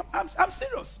feel. I'm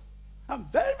serious. I'm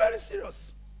very, very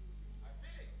serious.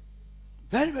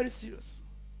 Very, very serious.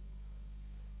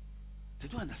 They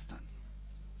don't understand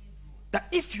that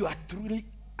if you are truly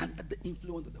under the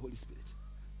influence of the Holy Spirit,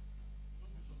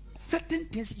 certain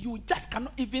things you just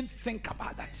cannot even think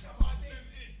about that.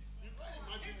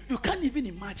 You can't even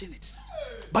imagine it,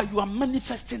 but you are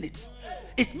manifesting it.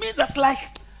 It means that's like,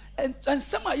 and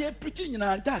some are here preaching in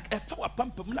a dark, a power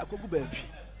pump, baby.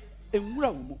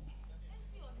 Oh,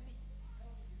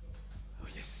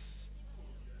 yes.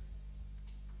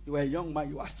 You are a young man,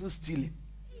 you are still stealing.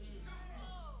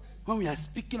 When we are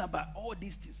speaking about all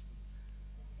these things,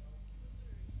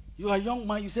 you are a young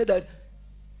man, you say that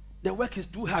the work is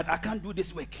too hard, I can't do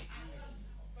this work.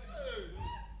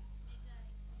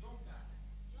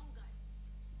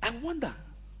 I wonder.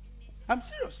 I'm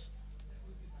serious.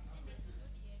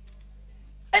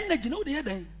 Energy, no, the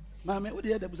other. Mamma, what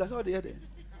the other? Because I saw the other.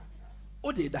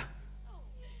 Oh, the other.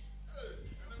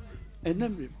 And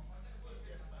memory.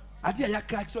 I did a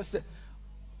catch us.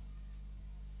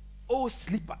 Oh,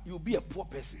 sleeper, you'll be a poor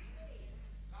person.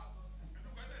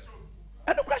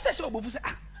 And the question is,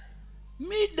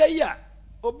 me there,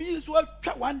 Obi is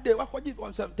one day, what could you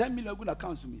want 10 million good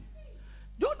accounts to me?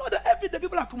 Do you know that every day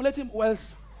people are accumulating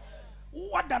wealth?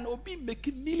 What than Obi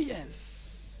making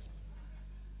millions?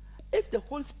 If the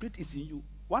Holy Spirit is in you,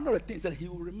 one of the things that He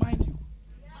will remind you.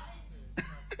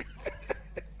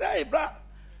 Hey, bro.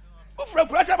 How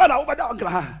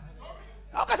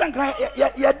can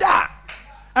I da?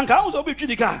 And can also be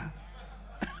the car.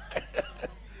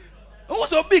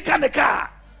 Also be kind of car.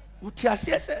 What you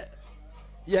say?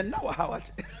 Yeah, now how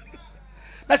it?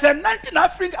 That's a 19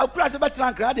 African I'll press about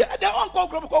Trancra. They don't call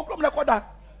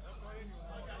that.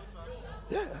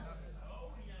 Yeah.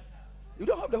 You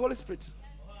don't have the Holy Spirit.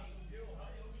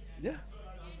 Yeah.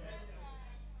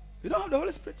 You don't have the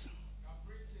Holy Spirit.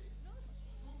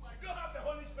 You don't have the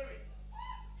Holy Spirit.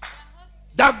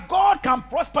 That God can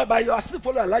prosper by your still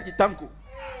follow Elijah Tanko.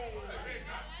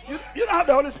 You don't have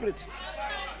the Holy Spirit.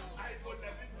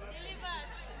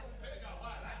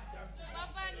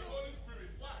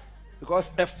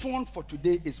 Because a phone for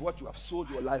today is what you have sold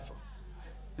your life for.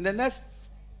 In the next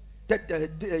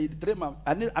 3 months,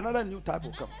 another new type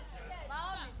will come.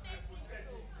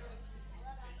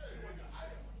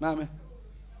 Amen.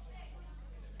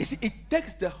 You see, it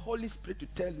takes the Holy Spirit to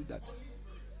tell you that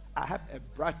I have a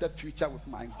brighter future with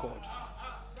my God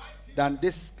than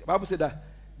this. The Bible said that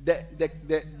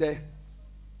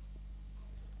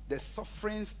the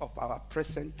sufferings of our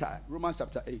present time, Romans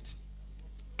chapter 8,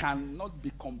 cannot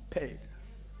be compared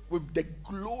with the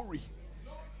glory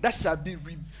that shall be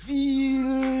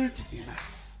revealed in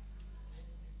us.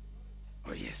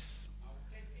 Oh yes.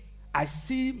 I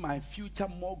see my future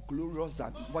more glorious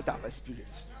than what I've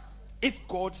experienced. If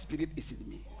God's Spirit is in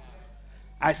me,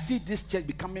 I see this church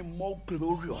becoming more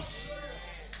glorious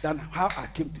than how I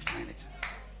came to find it.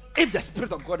 If the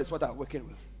Spirit of God is what I'm working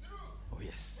with. Oh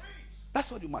yes. That's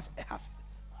what you must have.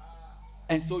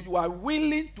 And so you are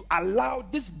willing to allow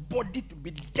this body to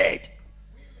be dead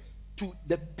to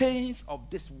the pains of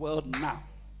this world now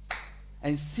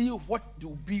and see what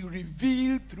will be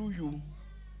revealed through you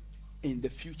in the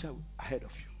future ahead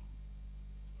of you.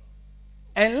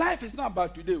 And life is not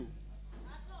about today.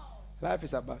 Life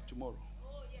is about tomorrow.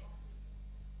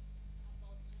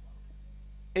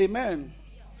 Amen.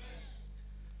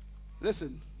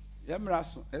 Listen.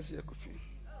 Yamraso, esi ekofi.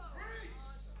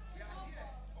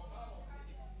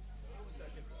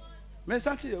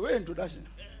 Message your introduction.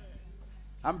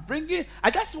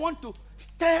 I just want to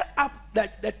stir up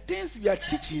the things we are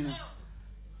teaching.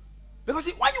 Because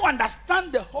see, when you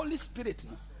understand the Holy Spirit,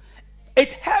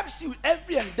 it helps you in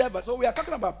every endeavor. So we are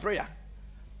talking about prayer.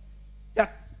 Yeah.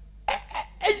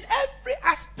 In every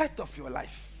aspect of your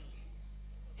life,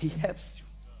 He helps you.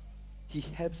 He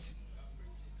helps you.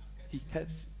 He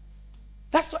helps you.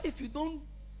 That's why if you don't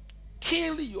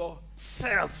kill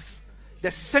yourself,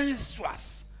 the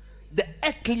sensuous, the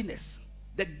earthliness,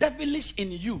 the devilish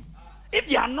in you, if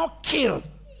they are not killed,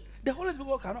 the Holy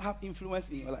Spirit cannot have influence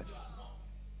in your life.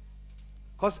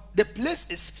 Because the place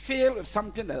is filled with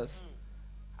something else.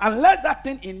 Unless that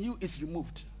thing in you is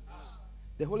removed,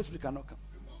 the Holy Spirit cannot come.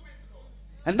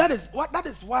 And that is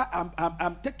why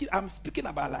I'm speaking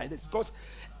about like this. Because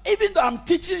even though I'm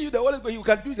teaching you the Holy Spirit, you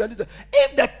can do it.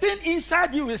 If the thing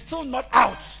inside you is still not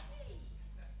out,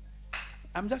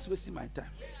 I'm just wasting my time.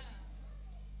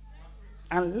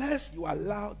 Unless you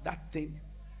allow that thing,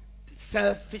 the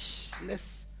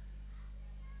selfishness,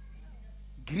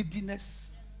 greediness,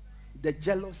 the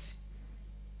jealousy,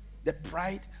 the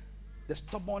pride, the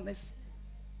stubbornness,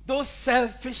 those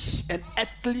selfish and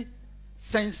earthly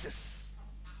senses,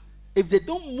 if they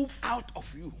don't move out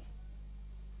of you,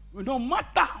 no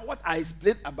matter what I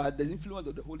explain about the influence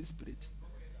of the Holy Spirit,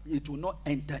 it will not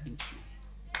enter into you.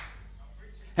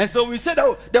 And so we said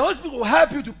that the Holy Spirit will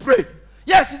help you to pray.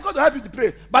 Yes, it's going to help you to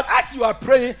pray. But as you are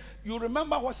praying, you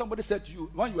remember what somebody said to you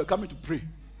when you were coming to pray.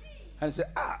 And say,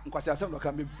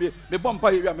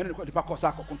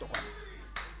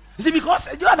 you see, because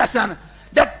you understand,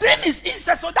 the thing is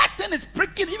inside, so that thing is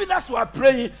pricking. Even as you are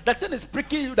praying, the thing is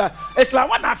pricking you. That it's like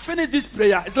when I finish this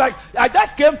prayer, it's like I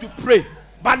just came to pray,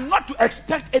 but not to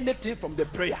expect anything from the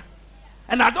prayer.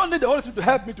 And I don't need the Holy Spirit to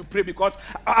help me to pray because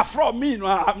from me,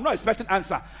 I'm not expecting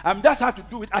answer. I'm just have to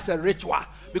do it as a ritual.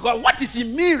 Because what is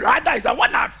in me rather is that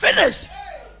when I finish,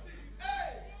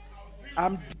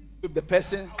 I'm with the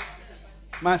person.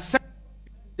 My son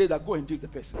said that go and deal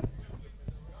with the person.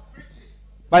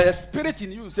 By the Spirit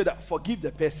in you say that forgive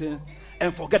the person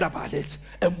and forget about it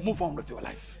and move on with your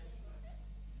life.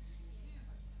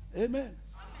 Amen.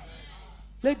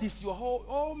 Ladies,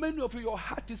 many of you, your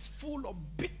heart is full of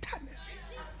bitterness,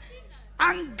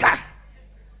 anger,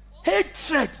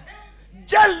 hatred,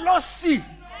 jealousy.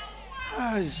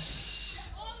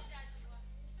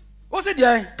 What's it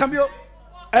there? Come here.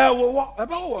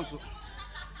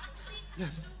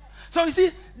 Yes. So you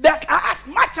see, that as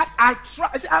much as I try,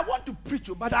 I want to preach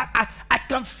you, but I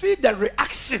can feel the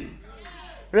reaction.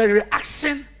 The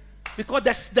reaction,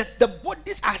 because the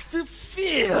bodies are still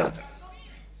filled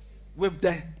with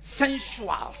the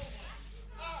sensuals,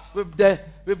 with the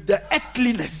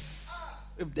earthliness,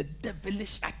 with the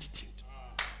devilish attitude.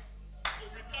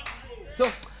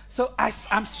 So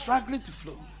I'm struggling to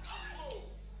flow.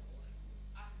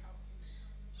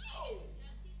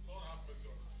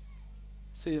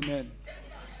 Say amen.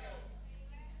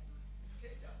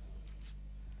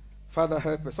 Father,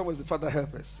 help us. Someone say, Father,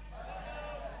 help us.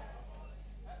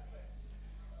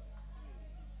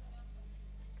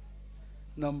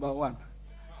 Number one,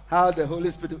 how the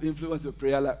Holy Spirit will influence your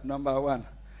prayer life. Number one,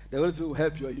 the Holy Spirit will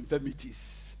help your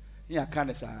infirmities.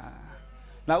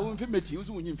 Now, infirmity,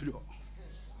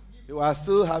 you are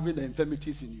still having the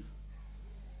infirmities in you.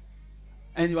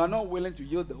 And you are not willing to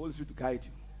yield the Holy Spirit to guide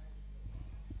you.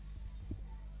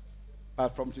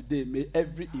 But from today, may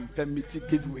every infirmity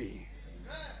give way.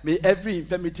 May every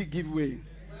infirmity give way.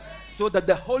 So that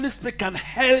the Holy Spirit can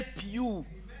help you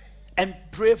and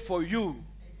pray for you.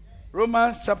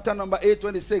 Romans chapter number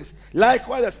 8:26.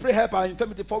 Likewise, the Spirit help our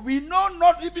infirmity, for we know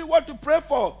not even what to pray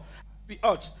for. We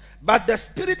ought. But the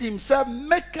Spirit himself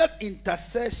maketh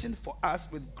intercession for us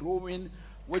with groaning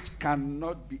which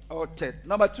cannot be uttered.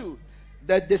 Number two,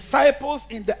 the disciples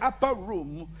in the upper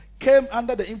room came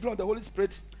under the influence of the Holy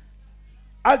Spirit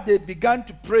as they began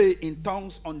to pray in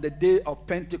tongues on the day of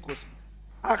Pentecost.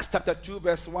 Acts chapter 2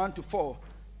 verse 1 to 4.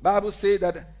 Bible says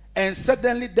that, and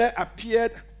suddenly there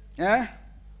appeared,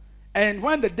 and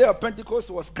when the day of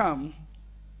Pentecost was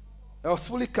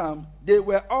fully come, they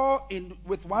were all in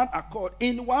with one accord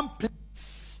in one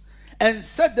place. And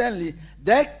suddenly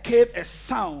there came a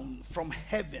sound from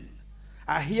heaven.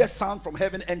 I hear sound from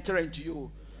heaven entering into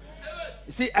you.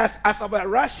 You see, as of a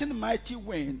rushing mighty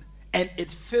wind, and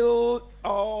it filled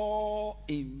all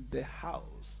in the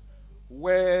house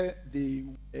where they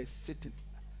were sitting.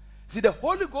 See, the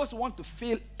Holy Ghost wants to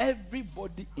fill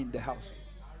everybody in the house.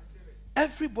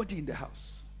 Everybody in the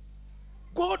house.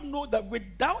 God knows that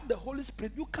without the Holy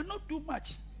Spirit, you cannot do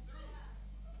much.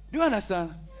 Do you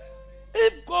understand?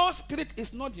 If God's Spirit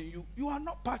is not in you, you are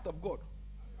not part of God.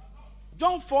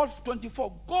 John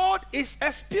 4:24, God is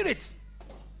a spirit.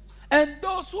 And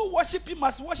those who worship him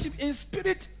must worship in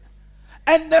spirit.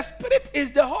 And the Spirit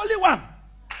is the Holy One.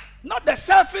 Not the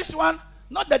selfish one,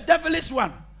 not the devilish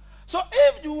one. So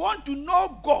if you want to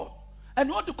know God and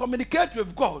want to communicate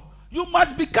with God, you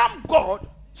must become God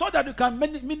so that you can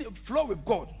flow with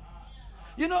God.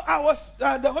 You know,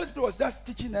 the Holy Spirit was just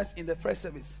teaching us in the first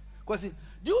service. Because do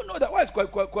you know that what is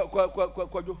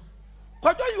Kwajo?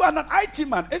 Kwajo, you are an IT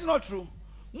man. It's not true.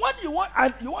 When you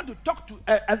want to talk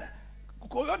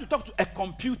to a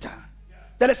computer,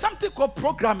 there is something called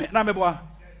programming.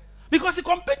 Because the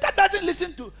computer doesn't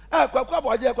listen to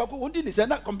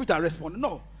computer respond.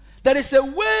 No. There is a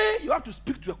way you have to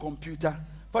speak to a computer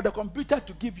for the computer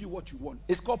to give you what you want.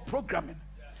 It's called programming.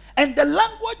 And the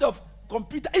language of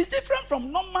computer is different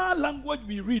from normal language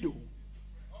we read.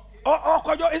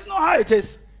 It's not how it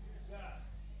is.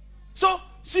 So,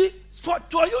 see,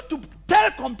 for you to tell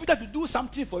a computer to do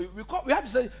something for you, we have to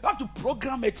say, you have to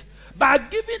program it by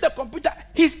giving the computer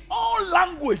his own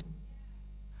language.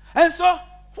 And so,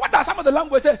 what are some of the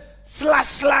language say?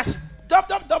 //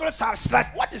 double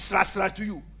 // What is // to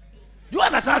you? Do you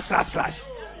understand //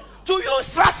 To you,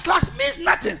 // means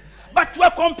nothing. But to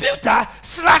a computer,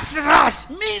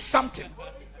 // means something.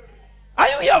 Are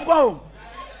you here, go?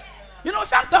 You know,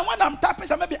 sometimes when I'm typing,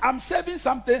 maybe I'm saving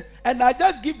something, and I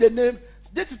just give the name.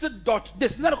 This is a dot.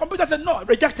 This. Then the computer says no,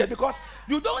 rejected, because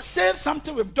you don't save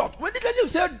something with dot. When you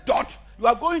say dot, you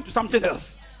are going to something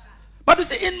else. But you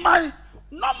see, in my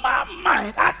normal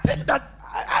mind, I think that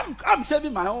I'm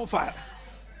saving my own file.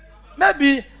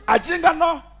 Maybe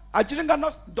Ajingano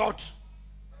dot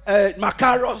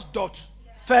Macaros dot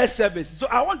first service. So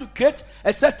I want to create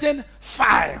a certain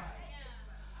file.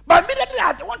 But immediately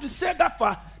I want to save that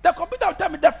file. The computer will tell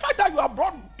me the fact that you have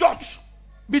brought dot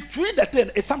between the thing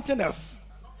is something else.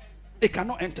 It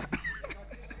cannot enter.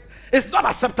 It's not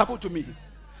acceptable to me.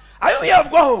 Are you here?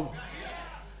 Go home.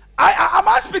 Am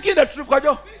I speaking the truth,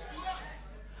 Kwajo?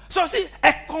 So see,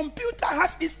 a computer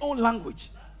has its own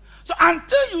language. So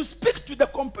until you speak to the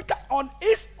computer on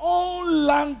its own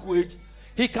language,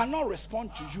 he cannot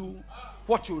respond to you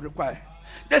what you require.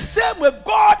 The same way,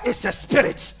 God is a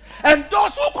spirit. And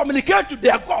those who communicate to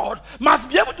their God must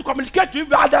be able to communicate to you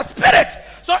by the Spirit.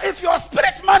 So if your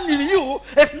spirit man in you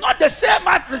is not the same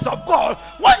as this of God,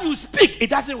 when you speak, it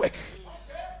doesn't work.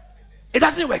 It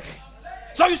doesn't work.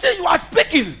 So you see, you are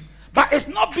speaking, but it's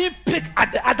not being picked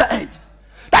at the other end.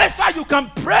 That is why you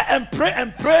can pray and pray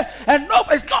and pray, and no,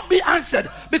 it's not being answered,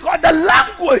 because the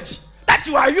language that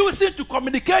you are using to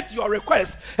communicate your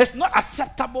request is not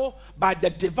acceptable by the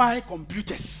divine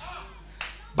computers.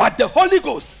 But the Holy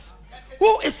Ghost,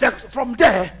 who is from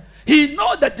there, he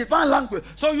knows the divine language.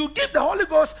 So you give the Holy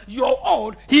Ghost your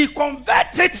own, he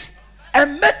converts it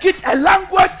and make it a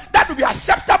language that will be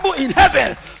acceptable in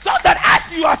heaven. So that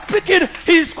as you are speaking,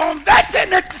 he's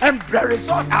converting it and the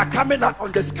results are coming out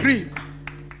on the screen.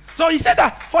 So he said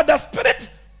that for the Spirit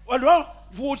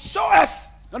will show us,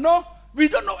 we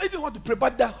don't know even what to pray,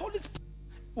 but the Holy Spirit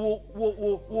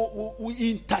will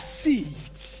intercede.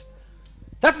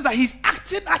 That means that he's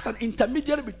acting as an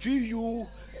intermediary between you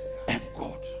and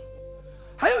God.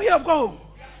 Are you here, God?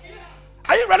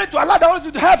 Are you ready to allow the Holy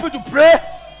Spirit to help you to pray?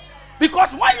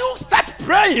 Because when you start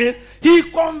praying, he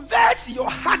converts your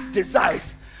heart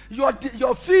desires,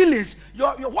 your feelings,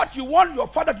 your what you want your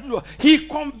Father to do. He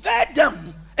converts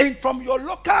them from your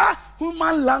local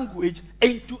human language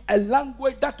into a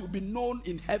language that will be known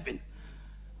in heaven.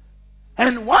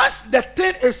 And once the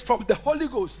thing is from the Holy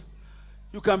Ghost,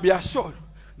 you can be assured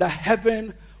that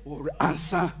heaven will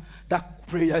answer that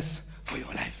prayers for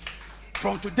your life.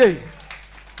 From today,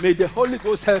 may the Holy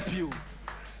Ghost help you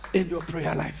in your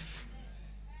prayer life.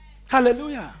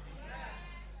 Hallelujah.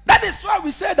 That is why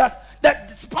we say that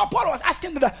Paul was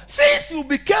asking that since you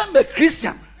became a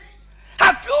Christian,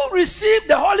 have you received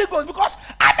the Holy Ghost? Because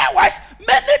otherwise,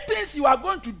 many things you are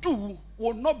going to do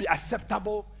will not be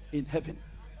acceptable in heaven.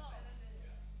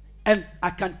 And I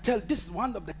can tell this is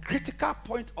one of the critical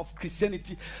points of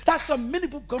Christianity. That's why many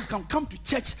people can come to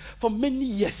church for many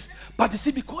years. But you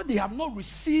see, because they have not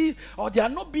received or they are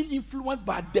not being influenced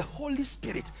by the Holy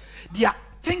Spirit, their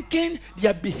thinking,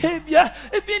 their behavior,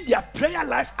 even their prayer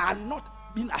lives are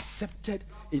not being accepted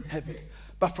in heaven.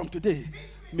 But from today,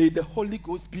 may the Holy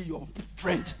Ghost be your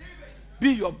friend,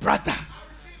 be your brother.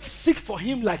 Seek for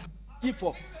him like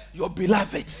for your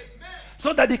beloved,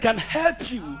 so that he can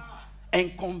help you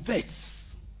and convert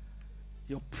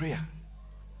your prayer.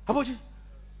 How about you?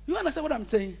 You understand what I'm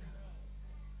saying?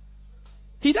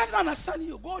 He doesn't understand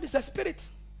you. God is a spirit.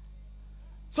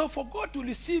 So for God to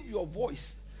receive your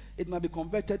voice, it must be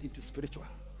converted into spiritual.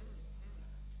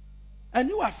 And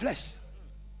you are flesh.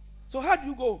 So how do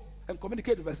you go and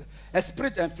communicate with us? A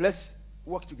spirit and flesh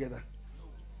work together.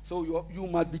 So you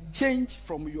must be changed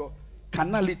from your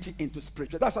carnality into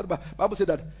spiritual. That's what the Bible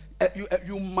said, that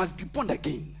you must be born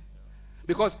again.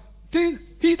 Because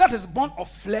he that is born of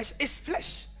flesh is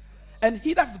flesh. And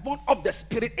he that is born of the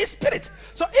spirit is spirit.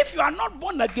 So if you are not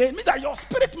born again, it means that your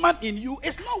spirit man in you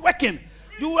is not working.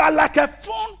 You are like a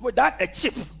phone without a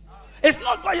chip. It's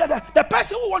not going. The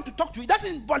person who wants to talk to you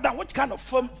doesn't bother what kind of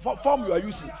form you are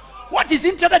using. What is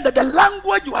interesting that the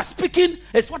language you are speaking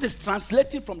is what is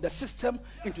translating from the system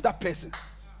into that person.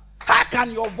 How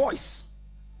can your voice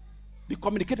be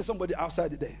communicated to somebody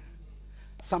outside there?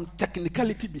 Some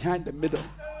technicality behind the middle.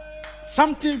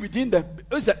 Something within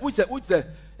which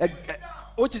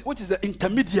is the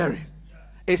intermediary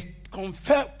is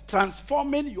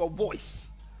transforming your voice.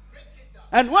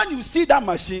 And when you see that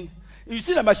machine, you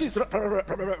see the machine is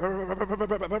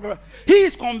he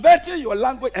is converting your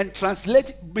language and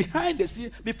translating behind the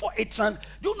scene before it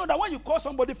you know that when you call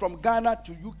somebody from Ghana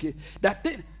to UK, that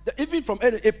even from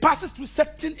it passes through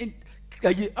certain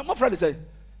I'm afraid to say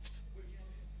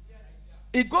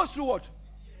it goes through what?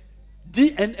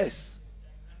 DNS.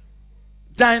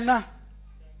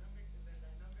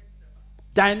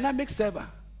 Dynamic server.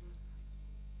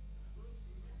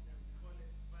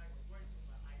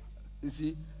 You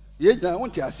see, I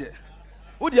want to say,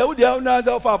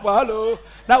 hello.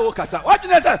 Now, what do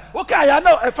you say? Okay, I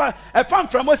know a farm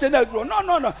from us.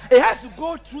 No. It has to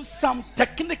go through some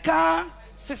technical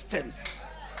systems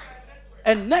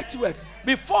and network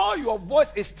before your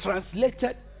voice is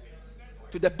translated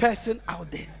to the person out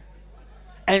there.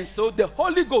 And so the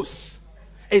Holy Ghost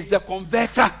is the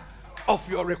converter of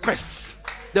your requests.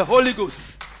 The Holy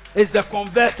Ghost is the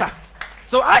converter.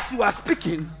 So as you are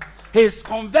speaking, he is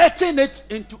converting it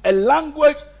into a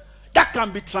language that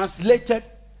can be translated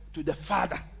to the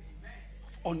Father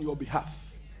on your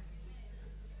behalf.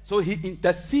 So he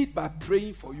intercedes by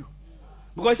praying for you.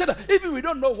 Because he said that even we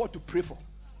don't know what to pray for.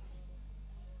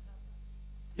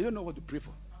 You don't know what to pray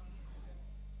for.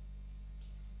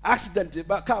 Accident,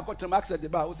 car got an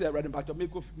accident, I was there riding back to me,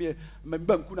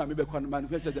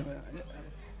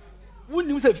 when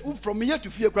you say from here to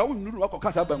fear, but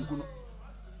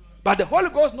the Holy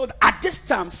Ghost knows that at this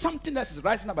time something else is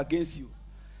rising up against you.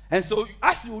 And so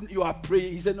as you are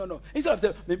praying, he said, no. Instead of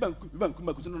saying,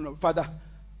 no, Father,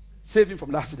 save him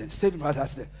from the accident. Save him from the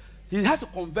accident. He has to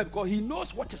convert because he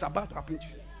knows what is about to happen to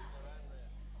you.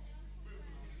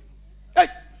 Hey!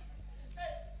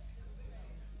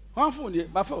 One phone here,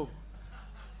 my phone.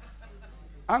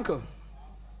 Uncle,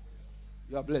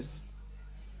 you are blessed.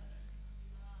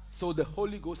 So the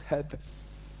Holy Ghost help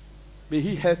us. May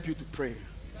he help you to pray.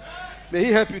 May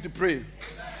he help you to pray.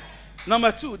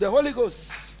 Number 2, the Holy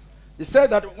Ghost. He said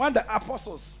that when the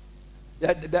apostles,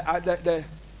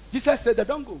 Jesus said,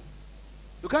 don't go.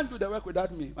 You can't do the work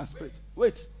without me, my spirit.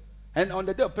 Wait. And on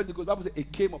the day of Pentecost, the Bible said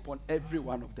it came upon every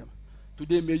one of them.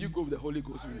 Today, may you go with the Holy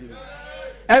Ghost within you.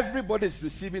 Everybody is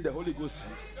receiving the Holy Ghost.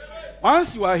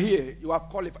 Once you are here, you are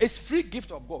qualified. It's free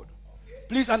gift of God.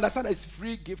 Please understand that it's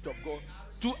free gift of God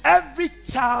to every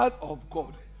child of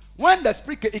God. When the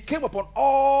Spirit came, it came upon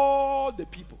all the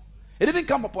people. It didn't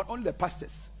come upon only the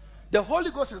pastors. The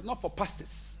Holy Ghost is not for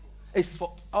pastors. It's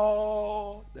for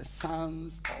all the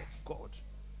sons of God.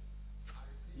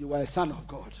 You are a son of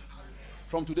God.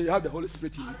 From today, you have the Holy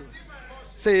Spirit in you.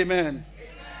 Say amen.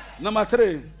 Number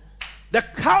 3, the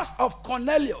house of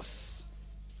Cornelius.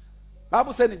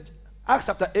 Bible said in Acts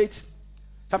chapter 8,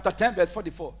 chapter 10, verse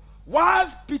 44.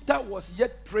 Whilst Peter was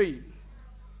yet praying,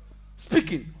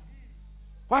 speaking,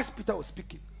 whilst Peter was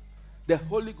speaking, the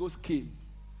Holy Ghost came.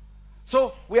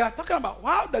 So we are talking about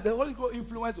how does the Holy Ghost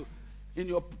influence in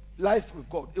your life with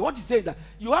God. What he's saying that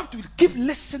you have to keep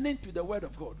listening to the word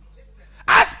of God.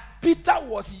 As Peter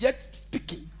was yet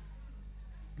speaking,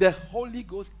 the Holy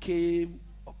Ghost came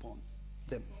upon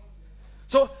them.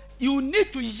 So you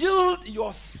need to yield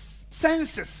your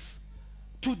senses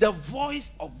to the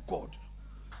voice of God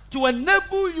to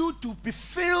enable you to be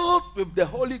filled with the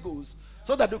Holy Ghost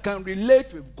so that you can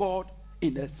relate with God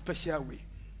in a special way.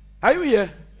 Are you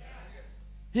here?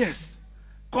 Yes.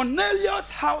 Cornelius'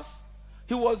 house,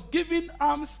 he was giving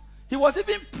alms, he was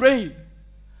even praying.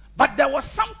 But there was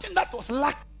something that was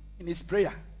lacking in his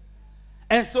prayer.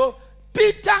 And so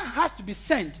Peter has to be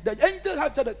sent. The angel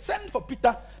had said, send for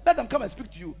Peter, let them come and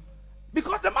speak to you.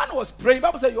 Because the man was praying. The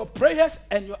Bible said your prayers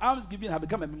and your alms giving have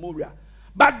become a memorial.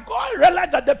 But God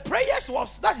realized that the prayers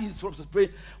that he's supposed to pray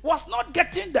was not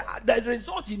getting the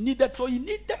results he needed. So he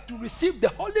needed to receive the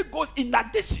Holy Ghost in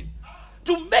addition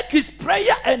to make his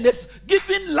prayer and his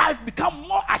giving life become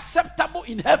more acceptable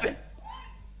in heaven.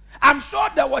 I'm sure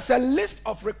there was a list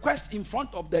of requests in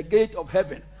front of the gate of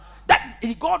heaven that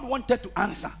God wanted to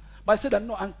answer. But I said that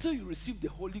no, until you receive the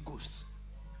Holy Ghost,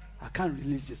 I can't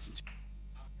release this.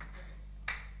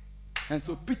 And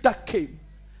so Peter came,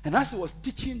 and as he was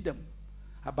teaching them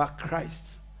about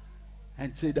Christ,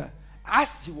 and said that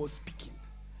as he was speaking,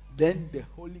 then the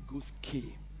Holy Ghost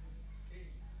came.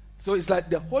 So it's like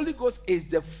the Holy Ghost is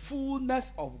the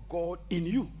fullness of God in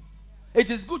you.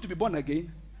 It is good to be born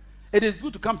again. It is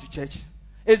good to come to church.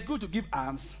 It's good to give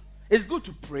alms. It's good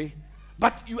to pray.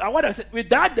 But what I said,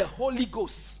 without the Holy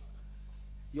Ghost,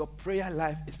 your prayer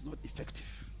life is not effective.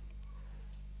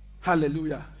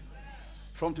 Hallelujah.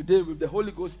 From today, with the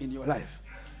Holy Ghost in your life,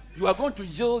 you are going to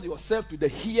yield yourself to the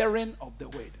hearing of the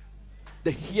word.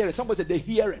 The hearing. Somebody said the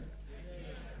hearing.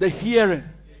 The hearing.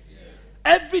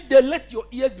 Every day, let your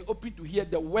ears be open to hear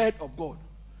the word of God.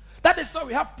 That is why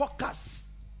we have podcasts.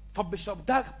 For Bishop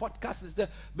Doug, podcast is there.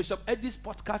 Bishop Eddie's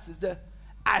podcast is there.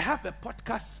 I have a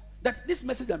podcast that this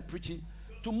message I'm preaching,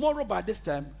 tomorrow by this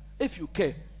time, if you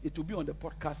care, it will be on the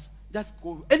podcast. Just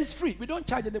go. And it's free. We don't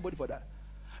charge anybody for that.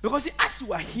 Because see, as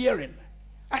you are hearing,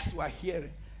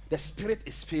 the Spirit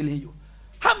is filling you.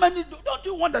 How many don't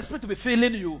you want the Spirit to be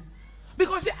filling you?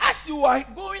 Because see, as you are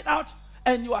going out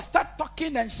and you are start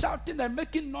talking and shouting and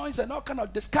making noise and all kind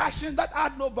of discussion that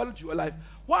add no value to your life,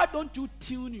 why don't you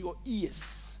tune your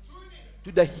ears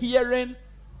to the hearing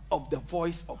of the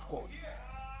voice of God?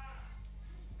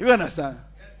 You understand?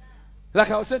 Like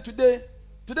I was saying today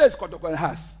is Kotoko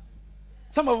House.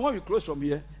 Some of them, when we close from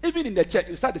here, even in the church,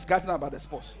 you start discussing about the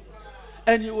sports.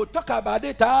 And you will talk about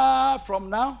it from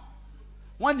now.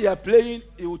 When they are playing,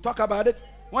 you will talk about it.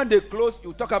 When they close, you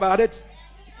will talk about it.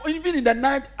 Even in the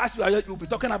night, as you are here, you will be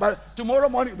talking about it. Tomorrow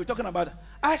morning, you will be talking about it.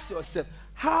 Ask yourself,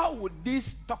 how would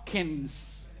these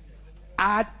talkings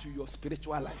add to your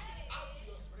spiritual life?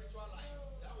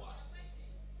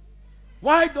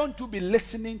 Why don't you be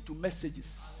listening to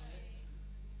messages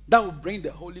that will bring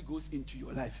the Holy Ghost into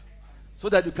your life so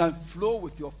that you can flow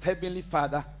with your Heavenly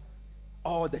Father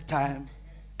all the time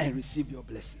and receive your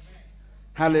blessings?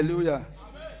 Hallelujah.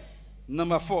 Amen.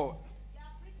 Number 4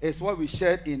 is what we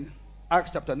shared in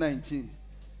Acts chapter 19.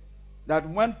 That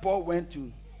when Paul went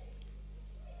to,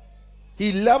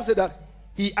 he loves it that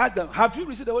he asked them, have you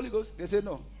received the Holy Ghost? They said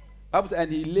no.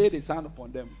 And he laid his hand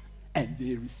upon them and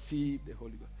they received the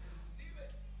Holy Ghost.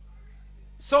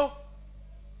 So,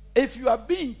 if you have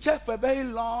been in church for a very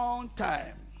long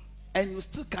time and you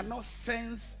still cannot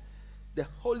sense the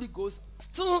Holy Ghost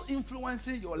still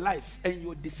influencing your life and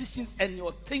your decisions and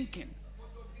your thinking,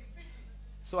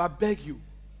 so I beg you,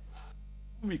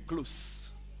 when we close,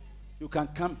 you can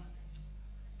come.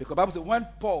 Because the Bible says when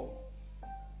Paul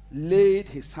laid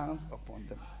his hands upon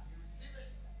them,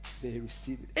 they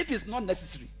received it. If it's not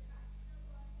necessary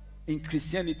in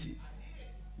Christianity,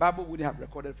 Bible wouldn't have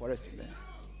recorded for us today.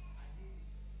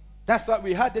 That's why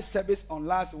we had this service on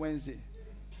last Wednesday.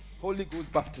 Holy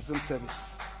Ghost baptism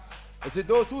service. You see,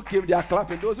 those who came, they are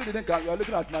clapping. Those who didn't come, you are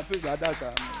looking at my face like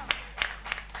that.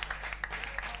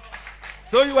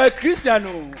 So you are a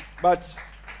Christian, but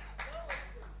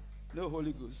no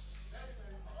Holy Ghost.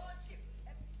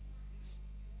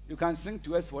 You can sing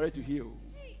to us for it to hear,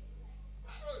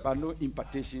 but no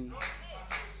impartation.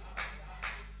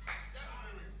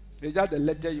 It's just the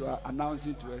letter you are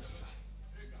announcing to us.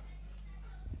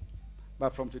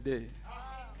 But from today,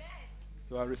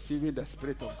 you are receiving the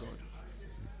Spirit of God.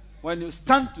 When you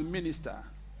stand to minister,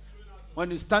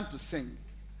 when you stand to sing,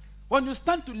 when you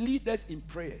stand to lead us in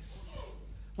prayers,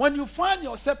 when you find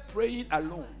yourself praying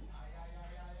alone,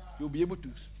 you'll be able to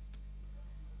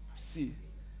see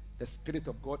the Spirit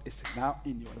of God is now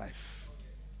in your life.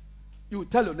 You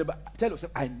tell your neighbor, tell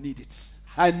yourself, I need it.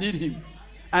 I need him.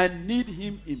 I need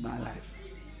him in my life.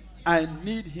 I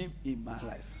need him in my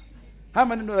life. How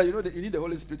many know that you know that you need the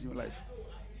Holy Spirit in your life?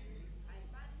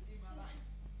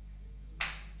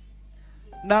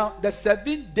 Now, the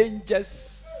 7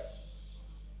 dangers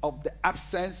of the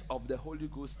absence of the Holy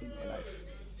Ghost in your life.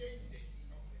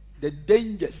 The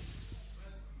dangers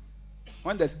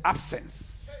when there's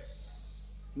absence.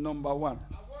 Number 1.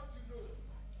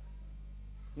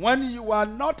 When you are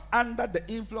not under the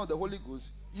influence of the Holy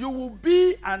Ghost, you will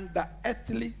be under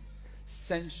earthly,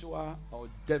 sensual, or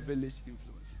devilish influence.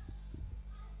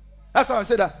 That's why I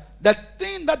said that the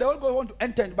thing that the Holy Ghost wants to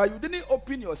enter in, but you didn't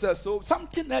open yourself, so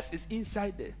something else is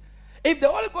inside there. If the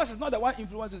Holy Ghost is not the one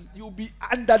influences, you'll be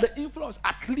under the influence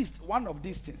at least one of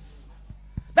these things.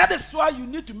 That is why you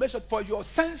need to make sure for your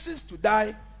senses to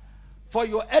die, for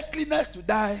your earthliness to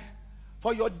die,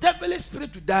 for your devilish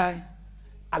spirit to die,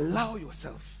 allow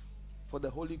yourself for the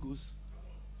Holy Ghost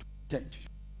to tend to you.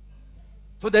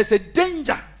 So there's a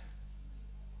danger.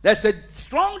 There's a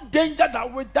strong danger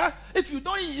that with that, if you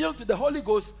don't yield to the Holy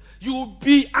Ghost, you will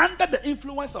be under the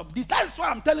influence of this. That's why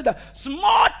I'm telling you that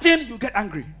small thing you get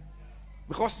angry.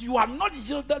 Because you have not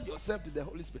yielded yourself to the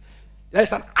Holy Spirit.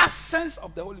 There's an absence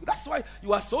of the Holy Ghost. That's why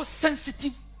you are so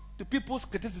sensitive to people's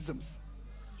criticisms.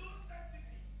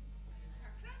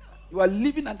 You are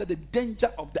living under the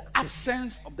danger of the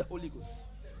absence of the Holy Ghost.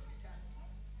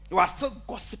 You are still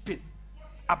gossiping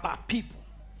about people.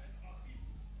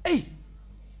 Hey,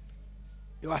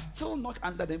 you are still not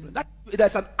under the influence.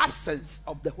 There's an absence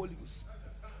of the Holy Ghost.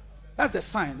 That's the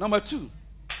sign. Number 2.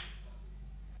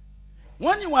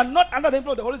 When you are not under the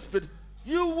influence of the Holy Spirit,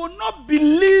 you will not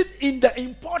believe in the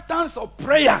importance of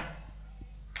prayer.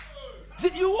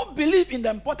 See, you won't believe in the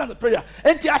importance of prayer.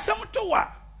 And the assembly,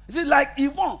 is it like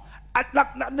Yvonne? But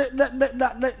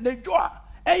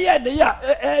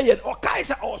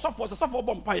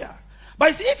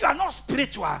you see, if you are not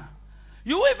spiritual,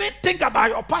 you will even think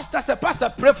about your pastor. Say,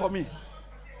 pastor, pray for me.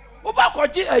 A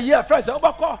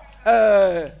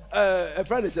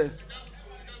friend say,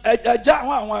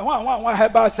 one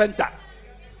herbal center.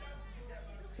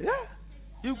 Yeah,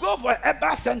 you go for a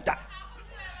herbal center.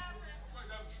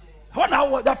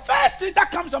 The first thing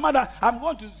that comes to mind, I'm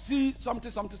going to see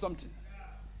something.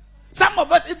 Some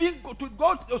of us even go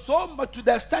so much to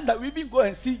the extent that we even go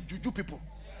and see juju people.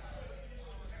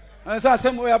 And so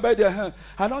same way about there.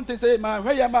 I don't think say man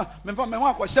where am me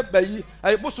want to shep bayi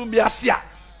I bosom bi asia.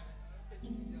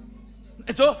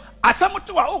 So asamu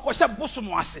to wa ko shep bosom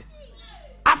ase.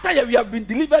 After you have been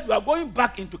delivered, you are going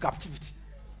back into captivity.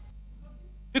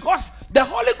 Because the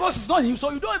Holy Ghost is not in you, so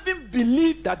you don't even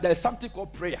believe that there is something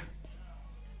called prayer.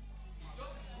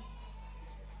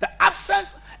 The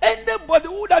absence, anybody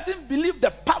who doesn't believe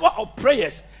the power of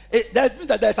prayers, that means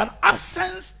that there's an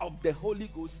absence of the Holy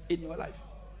Ghost in your life.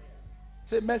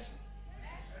 Say mercy.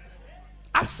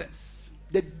 Absence.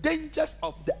 The dangers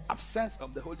of the absence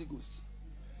of the Holy Ghost.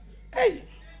 Hey.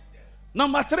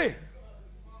 Number 3.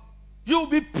 You will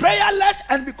be prayerless,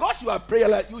 and because you are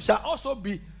prayerless, you shall also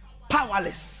be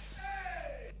powerless.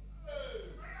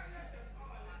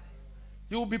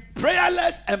 You will be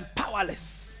prayerless and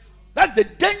powerless. That's the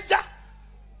danger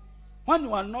when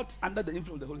you are not under the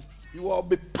influence of the Holy Spirit. You will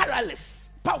be powerless.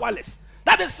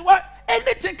 That is why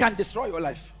anything can destroy your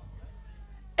life.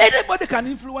 Anybody can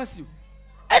influence you.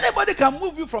 Anybody can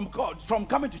move you from God, from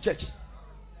coming to church.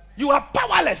 You are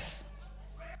powerless.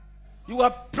 You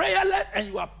are prayerless and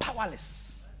you are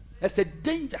powerless. That's a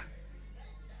danger.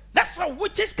 That's why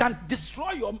witches can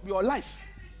destroy your life.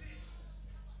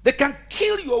 They can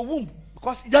kill your womb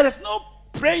because there is no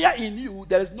prayer in you,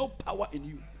 there is no power in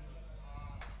you.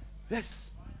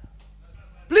 Yes.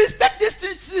 Please take this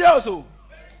thing serious. So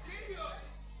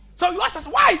you ask us,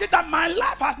 why is it that my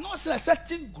life has not seen a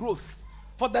certain growth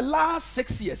for the last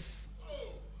 6 years?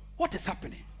 What is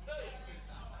happening?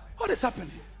 What is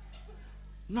happening?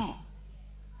 No.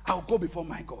 I'll go before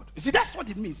my God. You see, that's what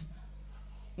it means.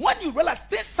 When you realize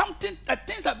things have been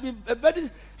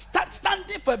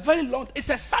standing for a very long time, it's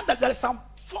a sign that there is some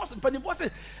force. But if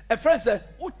a friend says,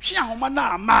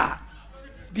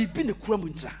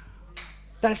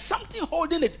 there is something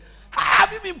holding it.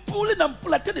 Have you been pulling and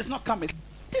pulling? Thing is not coming.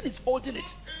 Thing is holding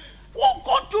it. Why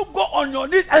can't you go on your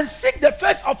knees and seek the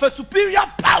face of a superior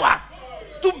power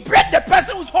to break the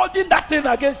person who's holding that thing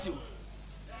against you?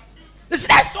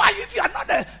 That's why if you are not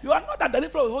at the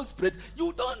level of the Holy Spirit,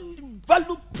 you don't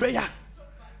value prayer.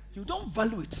 You don't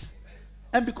value it.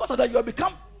 And because of that, you have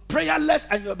become prayerless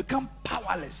and you have become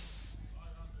powerless.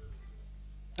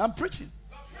 I'm preaching.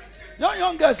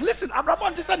 Young girls, listen.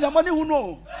 Abraham just said the money who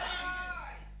know.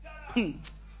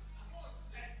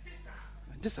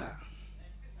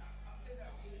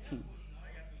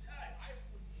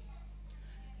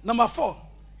 Number 4,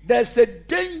 there's a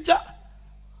danger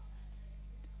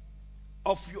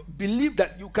of your belief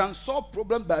that you can solve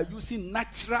problems by using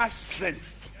natural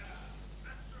strength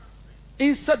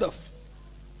instead of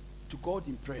to God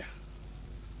in prayer.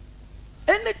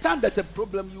 Anytime there's a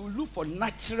problem, you look for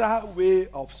natural way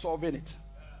of solving it.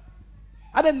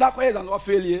 I didn't like ways and what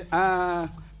failure.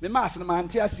 The master man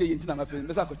tears you into my failure.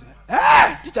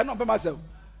 Teacher, not by myself.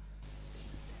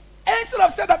 Instead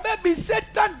of saying that maybe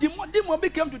Satan demon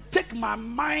became to take my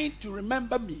mind to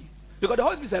remember me, because the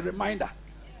Holy Spirit is a reminder.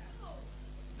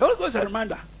 The Holy Ghost is a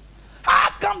reminder. How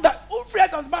come that all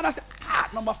friends and man say,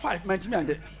 number 5, mention me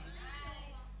and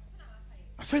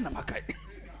I feel I'm okay.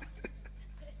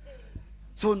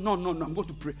 So no, I'm going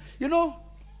to pray. You know,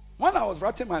 when I was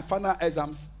writing my final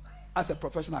exams as a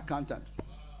professional accountant,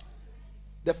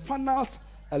 the finals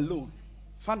alone,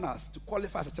 to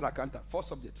qualify as a chartered accountant, 4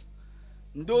 subjects.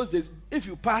 In those days, if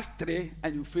you pass 3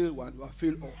 and you fail 1, you have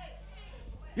failed all.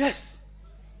 Yes.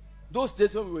 Those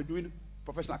days when we were doing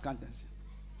professional accountancy.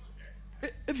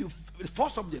 If you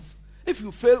 4 subjects, if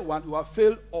you fail 1, you have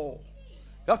failed all.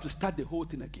 You have to start the whole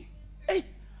thing again. Hey.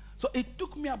 So it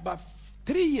took me about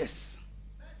 3 years.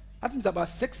 That means about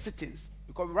 6 sittings,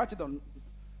 because we write it on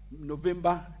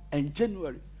November and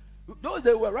January. Those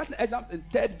days we were writing exams in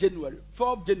 3rd January,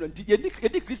 4th January. You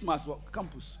did Christmas work,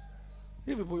 campus.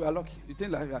 You people, you are lucky. You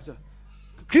think like that.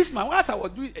 Christmas, once I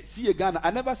was doing CA Ghana, I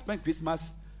never spent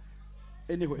Christmas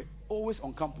anywhere, always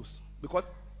on campus. Because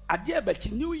I did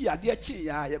but New Year, I did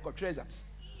exams.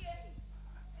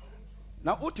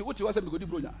 Now, what was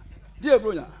it? Dear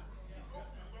brother.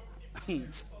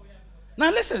 Now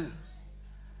listen.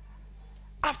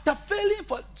 After failing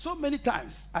for so many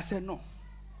times, I said no.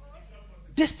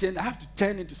 This thing I have to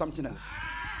turn into something else.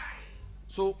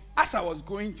 So as I was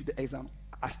going to the exam,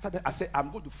 I said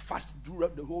I'm going to fast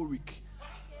throughout the whole week.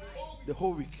 The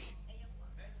whole week.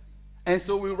 And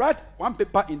so we write 1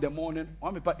 paper in the morning,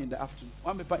 1 paper in the afternoon,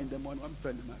 1 paper in the morning, 1 paper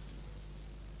in the night.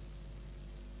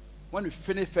 When we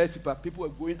finished first paper, people were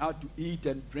going out to eat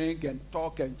and drink and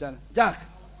talk and Jack.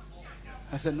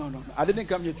 I said, no. I didn't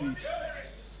come here to eat.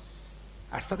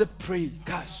 I started praying.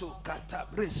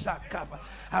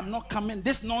 I'm not coming.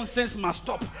 This nonsense must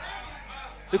stop.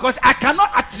 Because I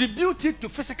cannot attribute it to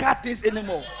physical things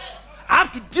anymore. I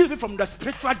have to deal with it from the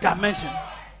spiritual dimension.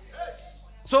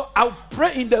 So I'll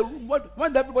pray in the room.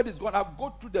 When everybody's gone, I'll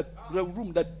go to the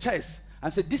room, the chairs,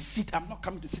 and say, this seat, I'm not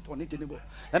coming to sit on it anymore.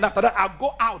 And after that, I'll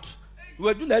go out. We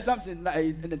were doing the exams in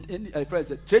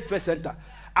the Trade Fair Center.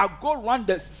 I'll go around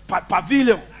the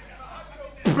pavilion.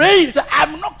 Pray. Say,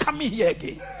 I'm not coming here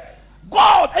again.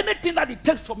 God, anything that it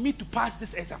takes for me to pass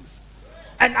these exams.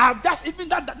 And I've just, even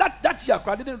that year,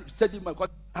 I didn't study my because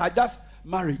I just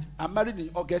married. I'm married in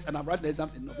August and I'm writing the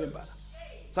exams in November.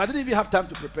 So I didn't even have time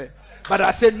to prepare. But I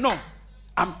said, no,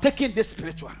 I'm taking this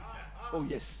spiritual. Oh,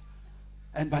 yes.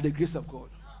 And by the grace of God,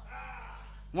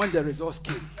 when the results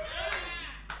came,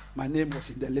 my name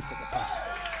was in the list of the past.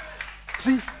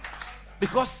 See,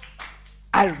 because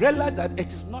I realized that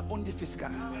it is not only physical.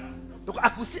 Because I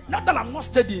could see, not that I'm not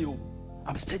studying,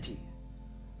 I'm studying.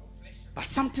 But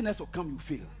something else will come, you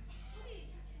feel.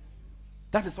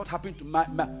 That is what happened to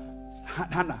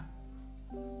Hannah.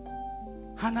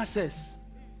 Hannah says,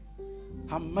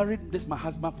 I'm married this my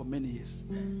husband for many years.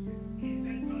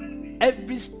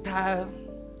 Every style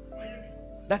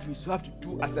that we still have to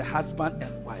do as a husband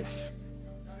and wife,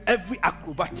 every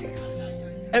acrobatics,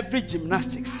 every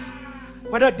gymnastics,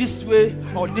 whether this way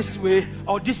or this way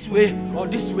or this way or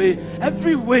this way,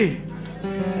 every way,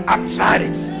 I've tried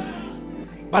it.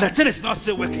 But the thing is not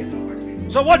still working.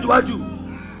 So what do?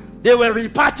 They were in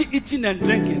party eating and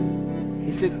drinking.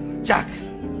 He said, Jack,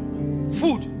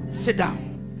 food, sit down.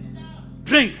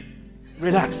 Drink,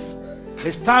 relax.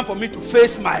 It's time for me to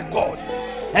face my God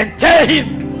and tell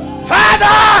him,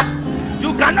 Father,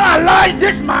 you cannot allow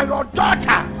this, my your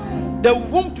daughter, the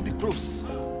womb to be closed.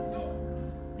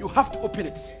 You have to open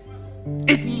it.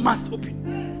 It must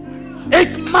open.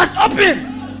 It must open.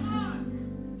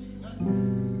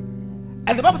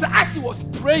 And the Bible says, as he was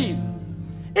praying,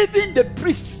 even the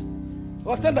priest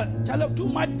was saying that, child, too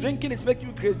much drinking is making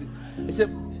you crazy. He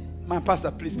said, my pastor,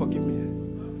 please forgive me.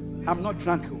 I'm not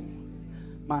drunk.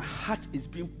 My heart is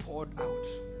being poured out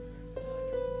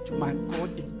to my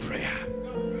God in prayer.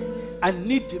 I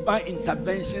need divine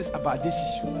interventions about this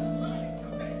issue.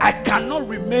 I cannot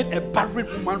remain a barren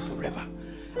woman forever.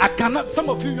 I cannot. Some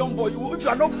of you young boys, if you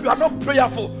are not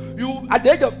prayerful, you at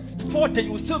the age of 40,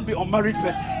 you will still be an unmarried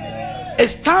person.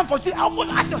 It's time for you. I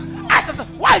will ask yourself,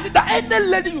 why is it that any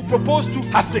lady you propose to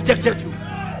has rejected you?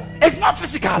 It's not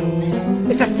physical.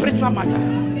 It's a spiritual matter.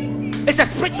 It's a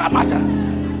spiritual matter.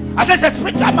 I said it's a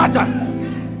spiritual matter.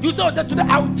 You saw that today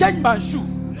I'll change my shoe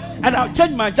and I'll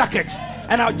change my jacket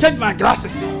and I'll change my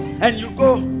glasses. And you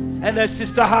go and then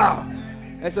Sister How?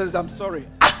 And says, I'm sorry.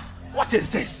 What is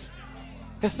this?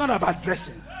 It's not about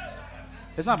dressing.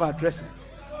 It's not about dressing.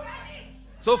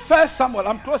 So 1 Samuel,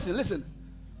 I'm closing. Listen.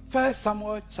 1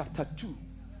 Samuel chapter 2,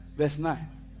 verse 9.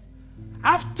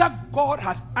 After God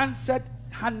has answered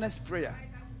Hannah's prayer,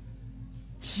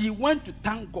 she went to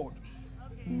thank God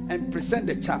and present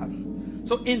the child.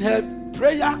 So in her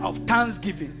prayer of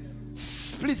thanksgiving,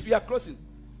 please, we are closing.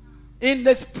 In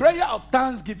this prayer of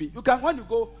thanksgiving, you can, when you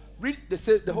go read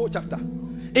the whole chapter.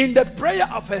 In the prayer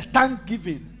of her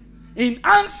thanksgiving, in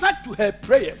answer to her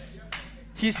prayers,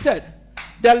 he said,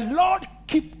 the Lord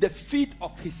keep the feet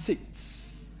of his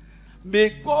saints.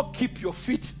 May God keep your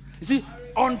feet, you see,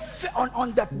 on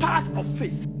the path of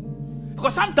faith.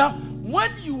 Because sometimes when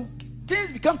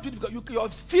things become too difficult, your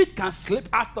feet can slip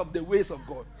out of the ways of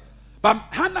God. But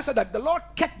Hannah said that the Lord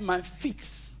kept my feet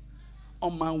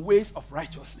on my ways of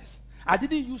righteousness. I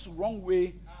didn't use the wrong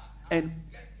way and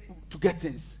to get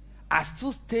things. I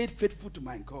still stayed faithful to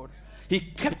my God. He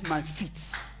kept my feet.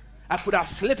 I could have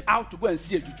slipped out to go and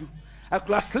see a juju. I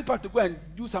could have slipped out to go and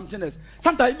do something else.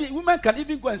 Sometimes women can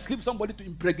even go and sleep somebody to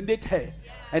impregnate her.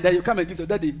 And then you come and give to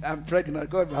Daddy, I'm pregnant.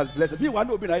 God has blessed me.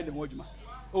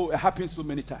 Oh, it happens so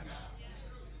many times.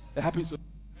 It happens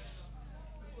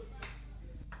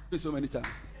so many times.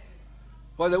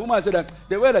 Because the woman said that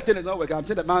the way the thing is not working, I'm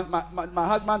saying that my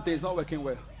husband thing is not working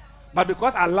well. But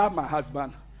because I love my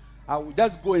husband, I will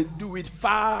just go and do it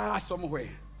far somewhere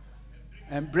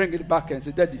and bring it back and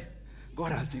say, Daddy,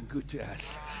 God has been good to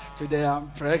us. Today I'm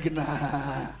pregnant.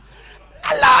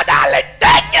 Hello, darling.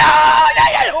 Thank you.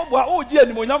 Oh, dear,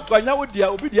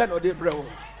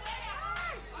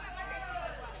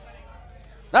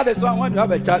 that is why when you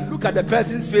have a child, look at the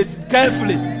person's face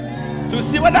carefully to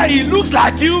see whether he looks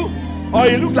like you or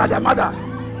he looks like the mother.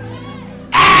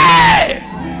 Hey!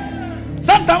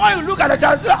 Sometimes when you look at the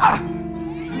child, say,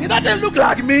 he doesn't look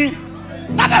like me.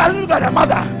 That doesn't look like the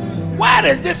mother. Where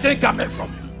is this thing coming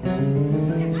from?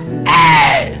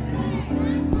 Hey!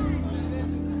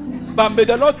 But may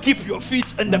the Lord keep your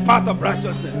feet in the path of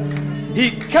righteousness.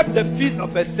 He kept the feet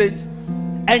of a saint,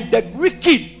 and the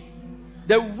wicked,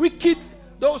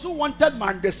 those who wanted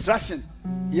my destruction,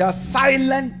 he has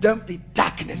silenced them in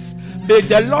darkness. May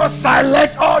the Lord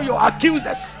silence all your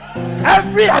accusers.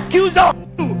 Every accuser of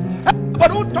you,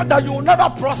 everybody who thought that you will never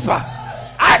prosper.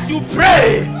 As you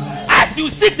pray, as you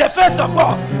seek the face of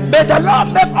God, may the Lord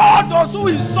make all those who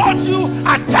insult you,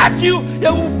 attack you, they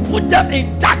will put them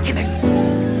in darkness.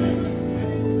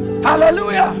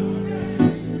 Hallelujah.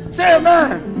 Say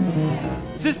amen.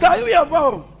 Sister, you hear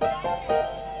about?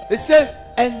 They say,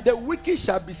 and the wicked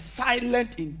shall be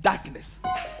silent in darkness.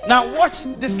 Now watch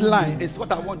this line, is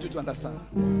what I want you to understand.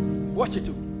 Watch it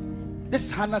too. This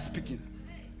is Hannah speaking.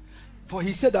 For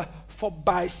he said that, for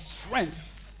by strength,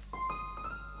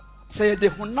 say the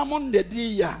honamon de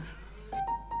dia,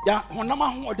 ya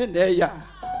honama ho de ne ya,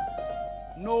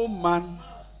 no man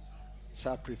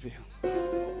shall prevail.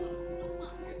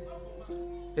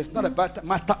 It's not about a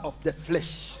matter of the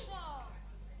flesh.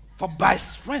 For by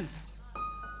strength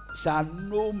shall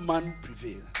no man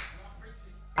prevail.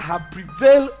 I have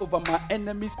prevailed over my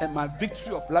enemies and my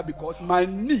victory of life because my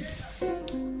knees,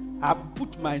 I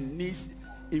put my knees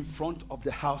in front of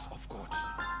the house of God.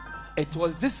 It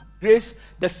was this grace,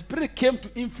 the Spirit came to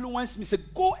influence me,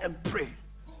 said, go and pray,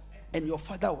 and your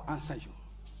Father will answer you.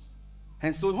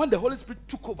 And so when the Holy Spirit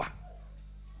took over,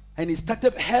 and he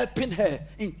started helping her,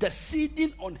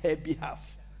 interceding on her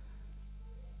behalf.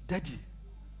 Daddy,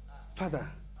 Father,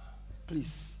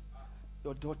 please,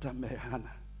 your daughter Mary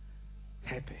Hannah,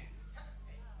 help her.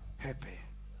 Help her.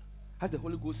 As the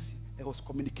Holy Ghost was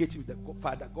communicating with the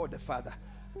Father, God the Father,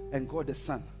 and God the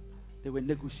Son, they were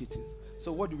negotiating.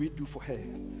 So what do we do for her?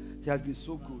 She has been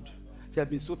so good. She has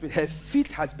been so faithful. Her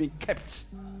feet has been kept.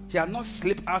 She has not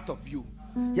slipped out of you.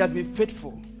 He has been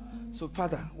faithful. So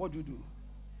Father, what do you do?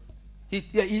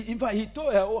 In fact, he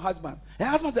told her old husband. Her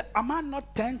husband said, am I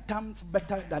not 10 times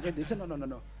better than him? They said,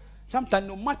 no. Sometimes,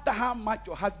 no matter how much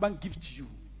your husband gives to you,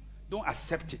 don't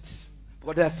accept it.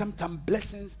 Because there are sometimes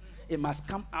blessings, it must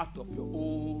come out of your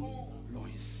own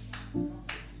loins.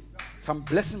 Some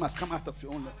blessing must come out of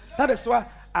your own loins. That is why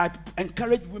I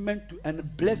encourage women to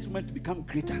and bless women to become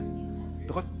greater.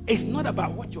 Because it's not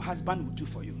about what your husband will do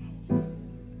for you.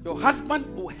 Your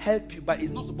husband will help you, but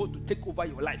he's not supposed to take over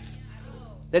your life.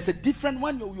 There's a different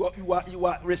one. You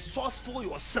are resourceful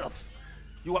yourself.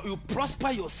 You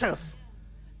prosper yourself.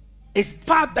 It's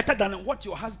far better than what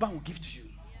your husband will give to you.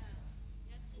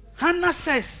 Hannah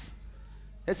says,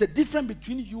 there's a difference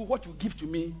between you, what you give to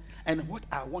me, and what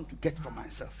I want to get for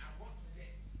myself.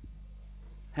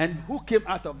 And who came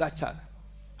out of that child?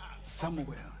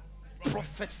 Samuel.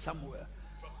 Prophet Samuel.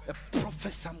 A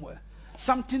prophet Samuel.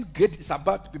 Something great is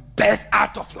about to be birthed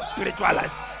out of your spiritual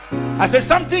life. I say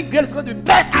something great is going to be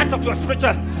birthed out of your spiritual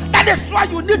life. That is why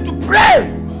you need to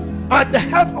pray by the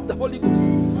help of the Holy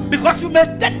Ghost. Because you may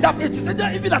take that, it is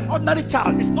even an ordinary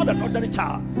child. It's not an ordinary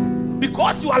child.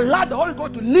 Because you allowed the Holy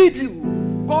Ghost to lead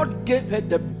you, God gave her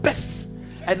the best.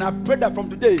 And I pray that from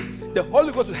today, the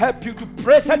Holy Ghost will help you to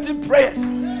pray certain prayers.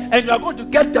 And you are going to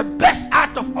get the best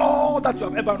out of all that you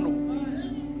have ever known.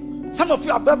 Some of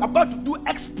you are about to do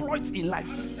exploits in life.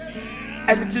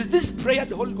 And it is this prayer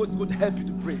the Holy Ghost is going to help you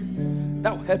to pray.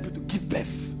 That will help you to give birth.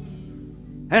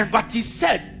 But he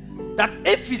said that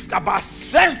if it's about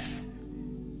strength,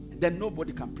 then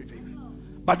nobody can prevail.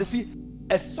 But you see,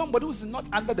 as somebody who is not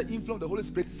under the influence of the Holy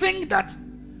Spirit, think that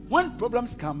when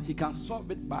problems come, he can solve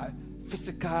it by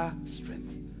physical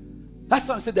strength. That's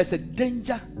why I said there's a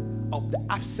danger of the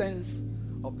absence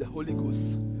of the Holy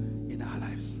Ghost in our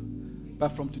lives. But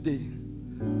from today,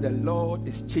 the Lord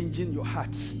is changing your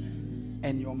heart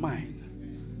and your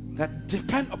mind, that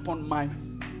depend upon my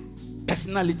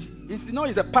personality.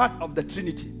 It's a part of the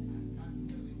Trinity.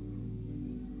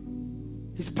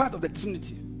 He's part of the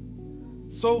Trinity.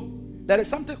 So there is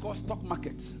something called stock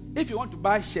market. If you want to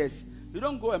buy shares, you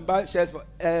don't go and buy shares for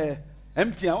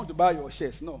empty. I want to buy your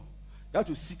shares. No, you have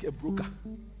to seek a broker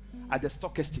at the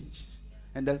stock exchange,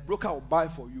 and the broker will buy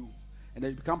for you, and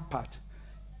then you become part.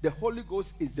 The Holy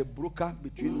Ghost is the broker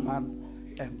between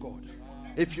man and God.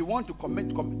 If you want to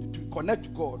connect to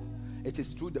God, it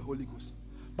is through the Holy Ghost.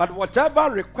 But whatever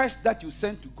request that you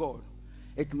send to God,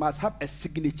 it must have a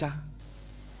signature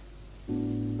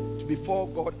before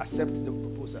God accepts the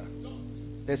proposal.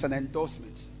 There's an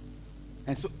endorsement.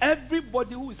 And so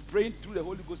everybody who is praying through the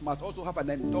Holy Ghost must also have an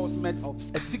endorsement of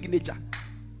a signature.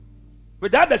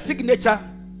 Without the signature,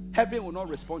 heaven will not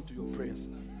respond to your prayers.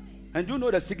 And you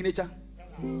know the signature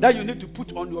that you need to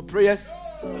put on your prayers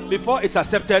before it's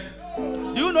accepted?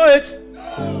 Do you know it?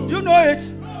 Do you know it?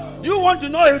 Do you want to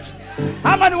know it?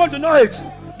 How many want to know it?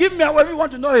 Give me a word if you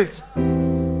want to know it.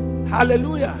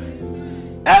 Hallelujah.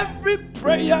 Every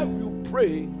prayer you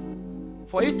pray,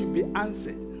 for it to be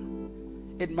answered,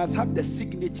 it must have the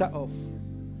signature of,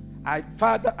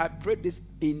 Father, I pray this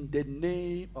in the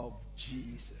name of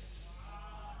Jesus.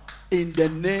 In the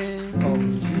name of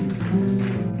Jesus.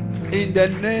 In the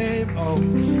name of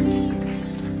Jesus.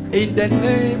 In the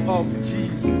name of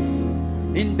Jesus.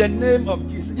 In the name of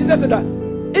Jesus. Jesus said that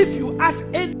if you ask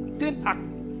anything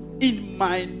in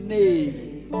my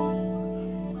name,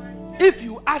 if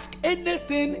you ask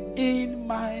anything in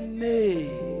my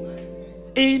name,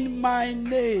 in my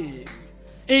name,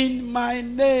 in my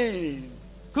name,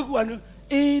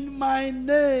 in my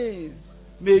name,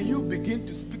 may you begin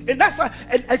to speak. And that's why,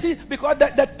 and I see, because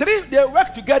the three, they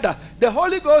work together. The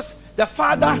Holy Ghost, the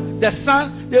Father, the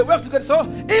Son, they work together.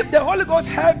 So if the Holy Ghost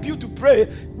help you to pray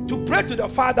to the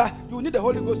Father, you need the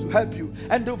Holy Ghost to help you.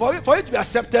 And for it to be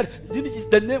accepted, you need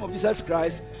the name of Jesus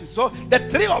Christ. So the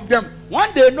three of them,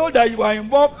 when they know that you are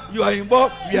involved, we are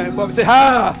involved. Say,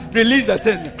 release the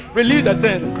thing. Release the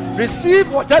thing.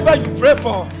 Receive whatever you pray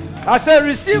for. I say,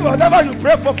 receive whatever you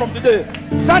pray for from today.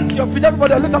 Stand to your feet,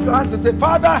 everybody, lift up your hands and say,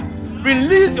 Father,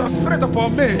 release your spirit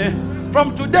upon me.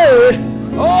 From today,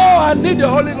 I need the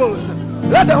Holy Ghost.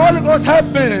 Let the Holy Ghost help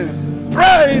me.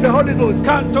 Pray in the Holy Ghost.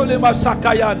 Kantole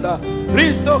masaka yanda.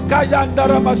 Riso kayanda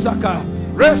ramasaka.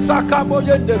 Resaka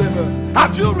boyenderebe.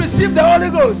 Have you received the Holy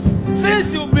Ghost?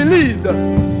 Since you believed,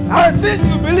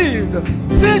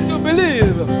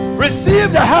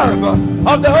 receive the help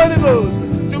of the Holy Ghost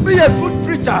to be a good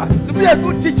preacher, to be a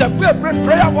good teacher, be a great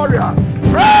prayer warrior.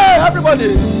 Pray,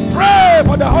 everybody. Pray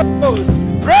for the Holy Ghost.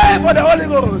 Pray for the Holy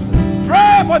Ghost.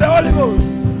 Pray for the Holy Ghost.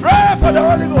 Pray for the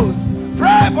Holy Ghost.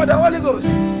 Pray for the Holy Ghost.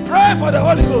 Pray for the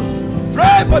Holy Ghost.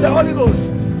 Pray for the Holy Ghost.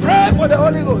 Pray for the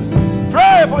Holy Ghost.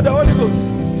 Pray for the Holy Ghost.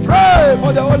 Pray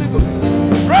for the Holy Ghost.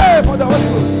 Pray for the Holy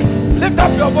Ghost. Lift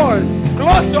up your voice.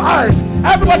 Close your eyes.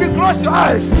 Everybody close your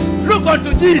eyes. Look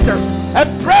unto Jesus and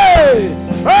pray.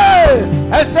 Pray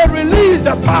and say, release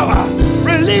the power.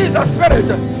 Release the spirit.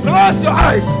 Close your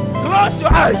eyes. Close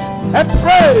your eyes and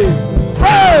pray.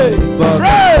 Pray,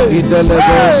 pray, in the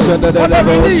level of the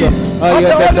release. I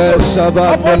am the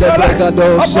Sabbath, the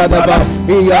Legado Sadaba,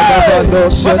 Iabando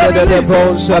Sada de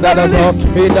Bon Sadaba,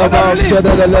 Inaba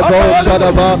Sada de Lebo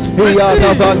Sadaba,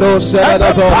 Iabando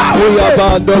Sadaba,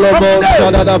 Iabando Lobo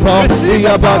Sadaba,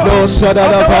 Iabando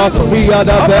Sadaba,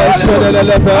 Iadabe Sada de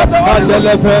Lepe, and the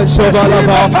Lepe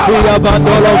Sobalaba,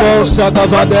 Iabando Lobo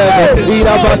Sadaba,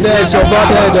 Iabande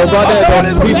Sobade,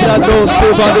 Ibrando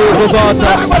Sobade,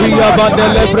 Iabando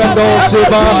Lebrando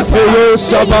Soba,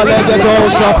 Sabale de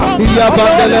Bosa.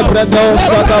 Yabandele brendo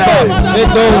sadaba,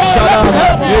 endo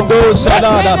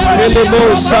salada, elemo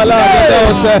salada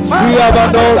dose,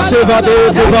 yabando sevade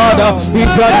kubada,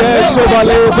 ibrade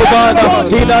sobale kubada,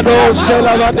 inado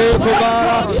selavade kubada,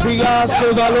 iya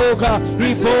sevaloka,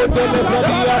 ibodele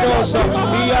bradiadosa,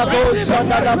 iyabo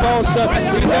sadada bosa,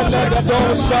 idele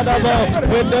dosa dabo,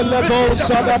 idele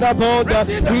bosa dada boda,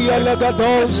 iyele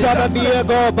dosa da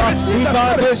diegoba,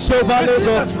 ibade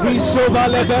sobalego,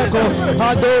 isobalego,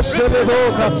 ados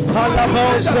Boca, Alabo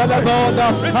Salabona,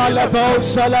 Alabo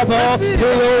Salabo,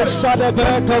 Eo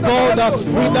Salabeca Bona,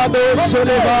 Inado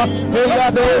Salaba,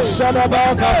 Eado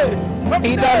Salabaca,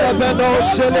 Idalebeno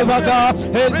Selevaga,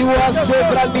 Edua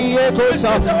Sebra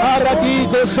Diegosa,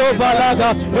 Aradigo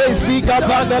Sobalaga, Esiga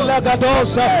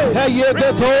Banalagadosa,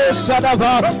 Eyegedosa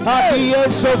Dava, Adie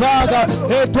Sovaga,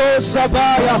 Eto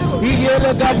Sabaya,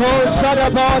 Ielegabo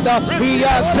Sadabada,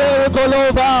 Iase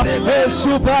Golova,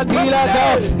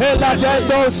 Esubadilaga,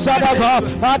 Eladendo Sadaba,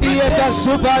 Adieta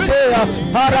Subadea,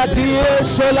 Aradie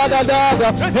Solagadaga,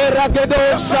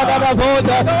 Eragedo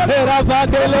Sadabada,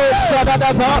 Eravadelo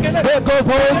Sadaba,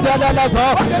 Egovonda Dalava,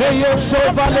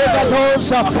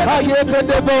 Eyesobalegadosa,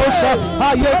 Ayegedebosa,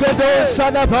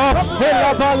 Ayegedosa Daba,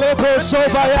 Elabalego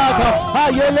Sobayaga,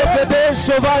 Ayelegede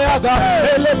Sobayaga,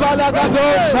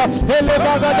 Elebalagadosa,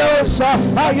 Elebagadosa,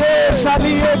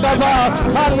 Ayesaliegava,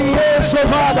 Alie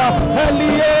Sobada,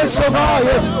 Elie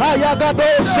Sovaye,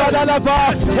 Ayagadosa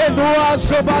Dalava, Enua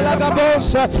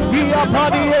Sobalagabosa,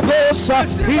 Iapadiegosa,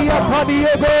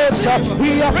 Iapadiegosa,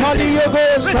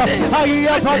 Iapadiegosa,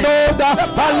 Ayapadoda,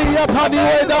 Alia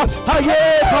Padieda, Aye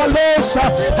Palosa,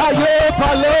 Aye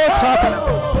Palosa.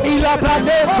 Ila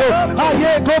Bradeso,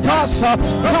 Ayego Pasa,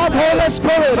 come Holy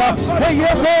Spirit,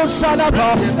 Ayego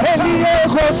Salaba,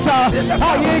 Eliegosa,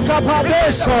 Ayega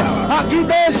Padeso,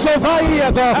 Agideso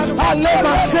Vaiego,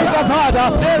 Alema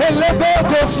Segabada,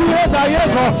 Elebego Sueda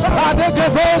Yego,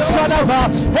 Adegevo Salaba,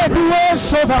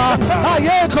 Eduesova,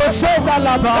 Ayego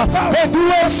Sedalaba,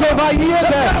 Eduesova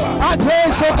Yege,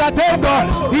 Adeso Gadego,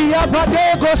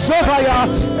 Iabadego Sovaya,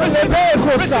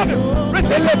 Elebegosa.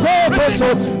 Elebegoso,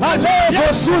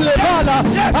 Alego Sulevana,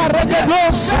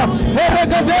 Arregadosa,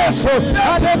 Eregadeso,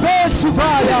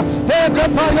 Alebesuvaya,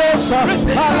 Egefayosa,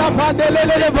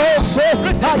 Alapandeleboso,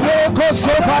 Ayego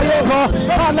Sovayego,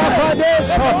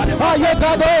 Alapadeso,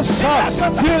 Ayegadosa,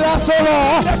 Filasolo,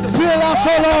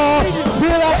 Filasolo,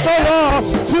 Filasolo,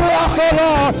 Filasolo,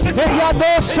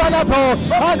 Eyadosa Labo,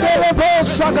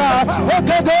 Adelebosaga,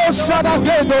 Egedosa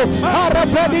Nagedo,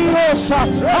 Arapediosa,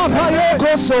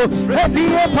 Avayegoso,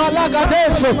 Edie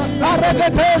Palagadeso,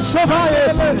 Arregadeso Vae,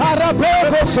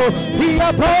 Arabegoso,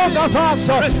 Iapoga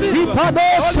Vaso,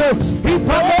 Ipadoso,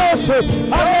 Ipadoso,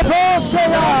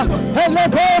 Alebosea,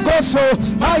 Elebogoso,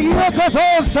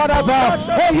 Ayegosa Raba,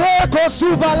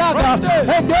 Eyegosu Balaga,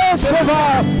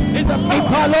 Edesova,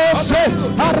 Ipalose,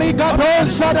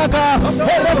 Arigadosa Daga,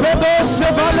 Elebedose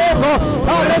Valego,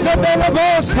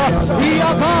 Arregadelebosa,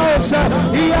 Iagadosa,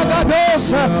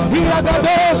 Iagadosa,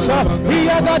 Iagadosa,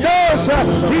 Iagadosa,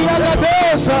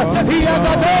 Iagadosa,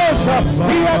 Iagadosa,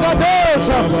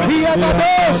 Iagadosa,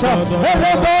 Iagadosa,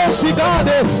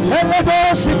 Elevosigade,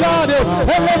 Elevosigade,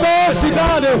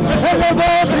 Elevosigade,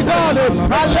 Elevosigade,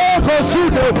 Alego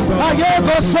Sudo,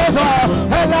 Ayego Sova,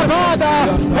 Elavada,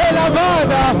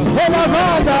 Elavada,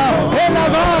 Elavada,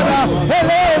 Elavada,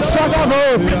 Elesagavo,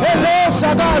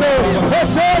 Elesagado,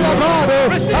 Eselavado,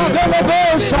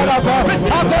 Agelebosaraba,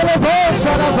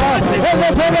 Agelebosaraba,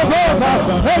 Elebelebova,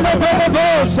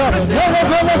 Elebelebosa,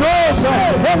 Elebelebosa,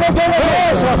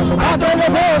 Elebelebosa,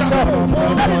 Agelebosa,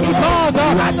 Ibaga,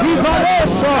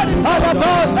 Ibareso,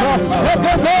 Alabasa,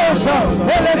 Egedosa,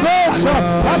 Elebosa,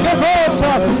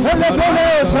 Agebosa,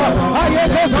 Elebelebosa,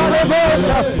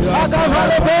 Ayegevalebosa,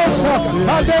 Agavalebosa,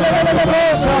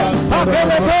 Agelebosa,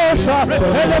 Agelebosa,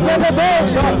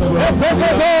 Elebelebosa,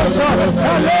 Epegebosa,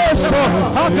 Aleso,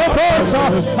 Agebosa,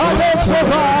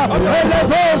 Alesova,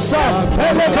 Elebosa,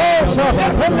 Elevosa,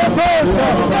 Elevosa,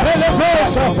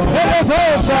 Elevosa, Elevosa, Elevosa,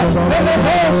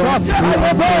 Elevosa,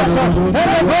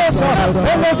 Elevosa, Elevosa,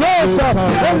 Elevosa,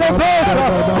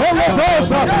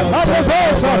 Elevosa,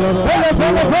 Elevosa,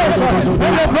 Elevosa,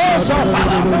 Elevosa,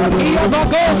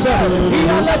 Iabagosa,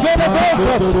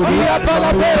 Ialabelevosa,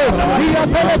 Iapalabe,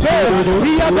 Iapalabe,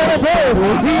 Iabelebe,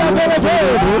 Iabelebe,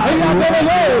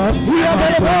 Iabelebe,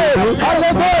 Iabelebe,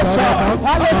 Alevosa,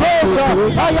 Alevosa,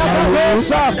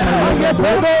 Ayagadosa,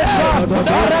 Ayebosa,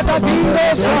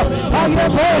 Aragadirosa,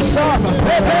 Ayebosa,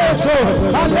 Edeso,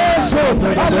 Aleso,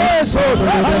 Aleso,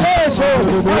 Aleso,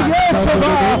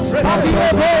 Ayesova,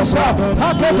 Adiebosa,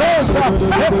 Akebosa,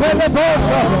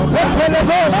 Epelebosa,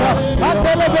 Epelebosa,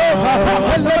 Adelebosa,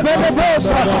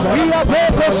 Elebelebosa,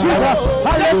 Iabecosuda,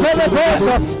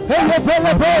 Alebelebosa,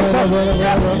 Elebelebosa,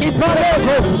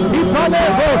 Ipalego,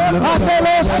 Ipalego,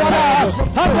 Adelosada,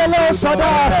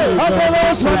 Adelosada,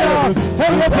 Adelosada,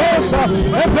 Eyebosa,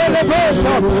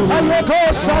 Epelebosa,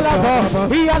 Ayegosa Lavo,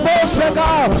 Iadosega,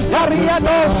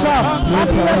 Ariadosa,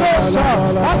 Adiosa,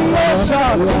 Adiosa,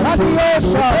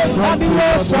 Adiosa,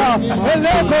 Adiosa,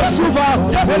 Elegosuba,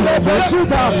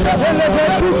 Elegosuda,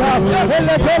 Elegosuda,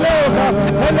 Elebeloga,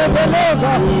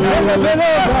 Elebeloga,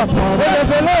 Elebeloga,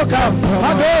 Eleveloka,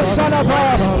 Adosalaba,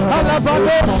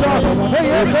 Alabadosa,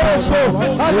 Eyekoso,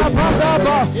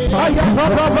 Alabadaba,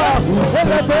 Ayababa,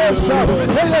 Elevosa,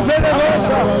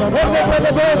 Elevelosa,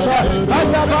 Elevelosa,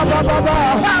 Ayababa,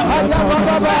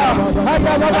 Ayababa,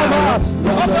 Ayababa,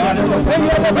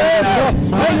 Eyelevosa,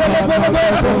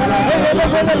 Eyelevosa,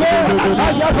 Eyelevosa,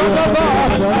 Ayababa,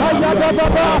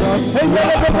 Ayababa,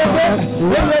 Eyelevosa,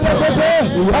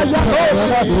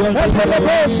 Ayatosa,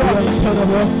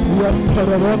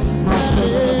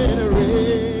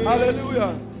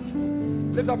 Hallelujah.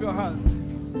 Lift up your hands.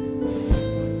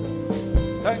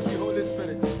 Thank you, Holy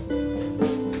Spirit.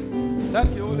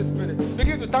 Thank you, Holy Spirit.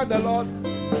 Begin to thank the Lord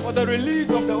for the release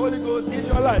of the Holy Ghost in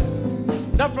your life.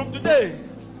 That from today,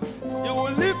 you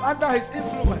will live under His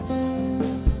influence.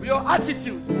 Your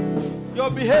attitude,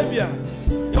 your behavior,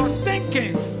 your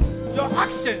thinking, your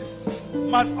actions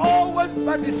must always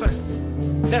manifest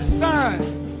the sign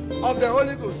of the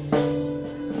Holy Ghost.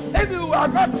 If you are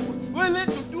not willing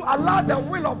to allow the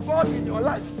will of God in your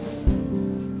life,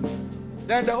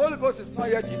 then the Holy Ghost is not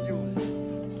yet in you.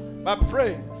 But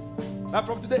pray that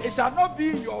from today it shall not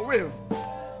be your will,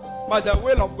 but the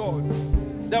will of God,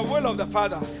 the will of the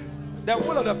Father. The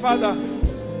will of the Father,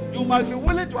 you must be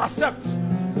willing to accept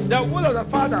the will of the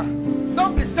Father.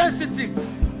 Don't be sensitive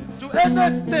to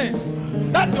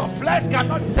anything that your flesh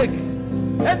cannot take.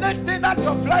 Anything that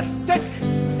your flesh take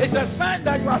is a sign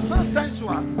that you are so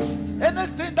sensual.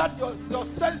 Anything that your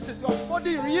senses, your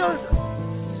body yield,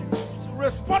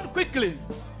 respond quickly.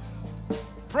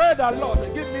 Pray that, Lord,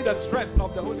 give me the strength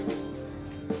of the Holy Ghost.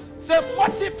 Say,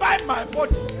 mortify my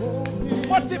body.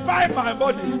 Mortify my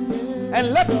body.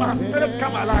 And let my spirit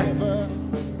come alive.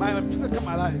 My spirit come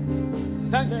alive.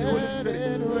 Thank you, Holy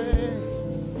Spirit.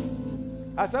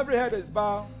 As every head is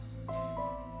bowed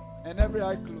and every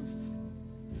eye closed.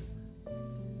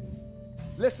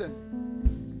 Listen,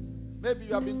 maybe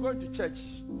you have been going to church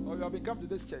or you have been coming to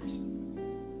this church,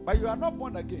 but you are not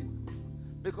born again.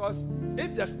 Because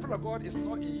if the Spirit of God is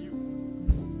not in you,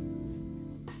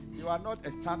 you are not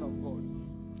a son of God.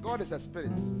 God is a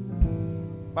spirit.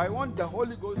 But I want the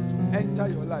Holy Ghost to enter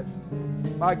your life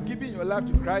by giving your life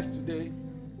to Christ today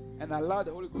and allow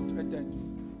the Holy Ghost to enter into you.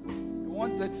 You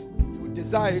want it, you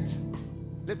desire it,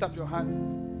 lift up your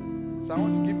hand. So I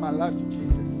want to give my life to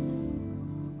Jesus.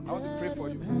 I want to pray for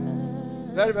you.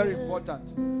 Very, very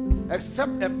important.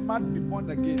 Except a man be born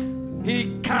again,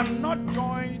 he cannot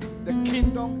join the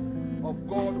kingdom of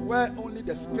God where only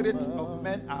the spirit of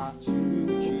men are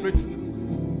operating.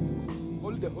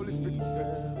 Only the Holy Spirit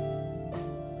operates.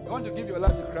 You want to give your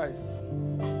life to Christ?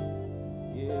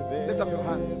 Lift up your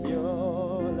hands.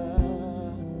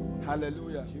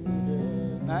 Hallelujah.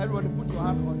 Now everybody put your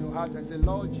hand on your heart and say,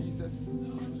 Lord Jesus,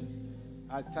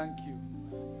 I thank you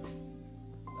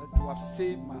that you have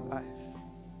saved my life.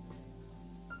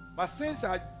 But since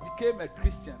I became a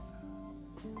Christian,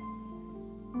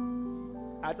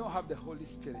 I don't have the Holy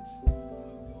Spirit.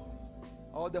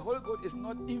 Or the Holy Ghost is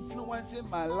not influencing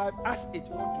my life as it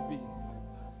wants to be.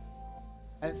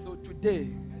 And so today,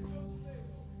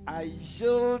 I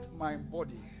yield my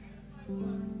body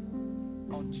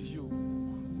unto you.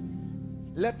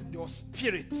 Let your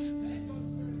spirit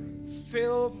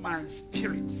fill my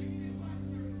spirit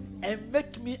and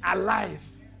make me alive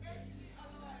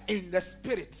in the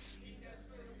spirit,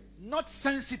 not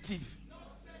sensitive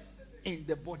in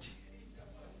the body.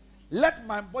 Let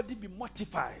my body be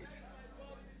mortified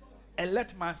and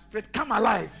let my spirit come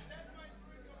alive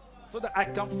so that I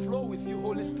can flow with you,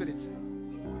 Holy Spirit,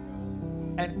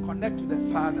 and connect to the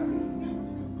Father.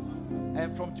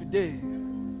 And from today,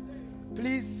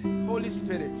 please, Holy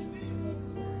Spirit,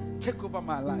 take over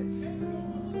my life,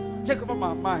 take over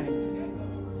my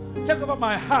mind, take over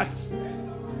my heart.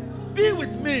 Be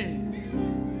with me,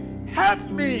 help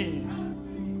me,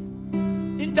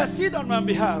 intercede on my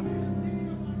behalf,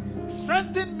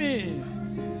 strengthen me,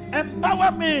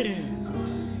 empower me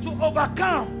to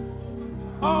overcome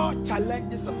all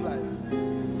challenges of life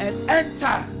and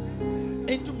enter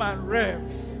into my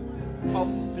realms of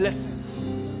blessings.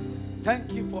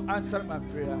 Thank you for answering my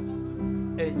prayer.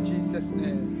 In Jesus'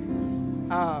 name,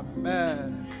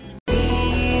 amen.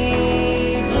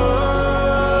 Be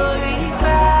glorified.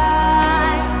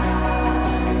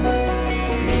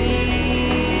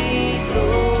 Be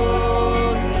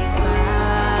glorified.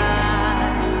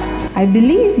 I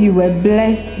believe you were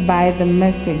blessed by the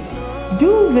message.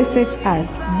 Do visit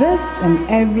us this and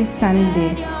every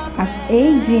Sunday at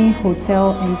AG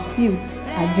Hotel and Suites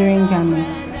at Jeringano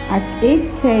at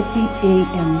 8:30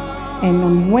 a.m. and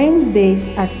on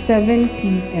Wednesdays at 7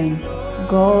 p.m.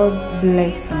 God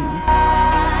bless you.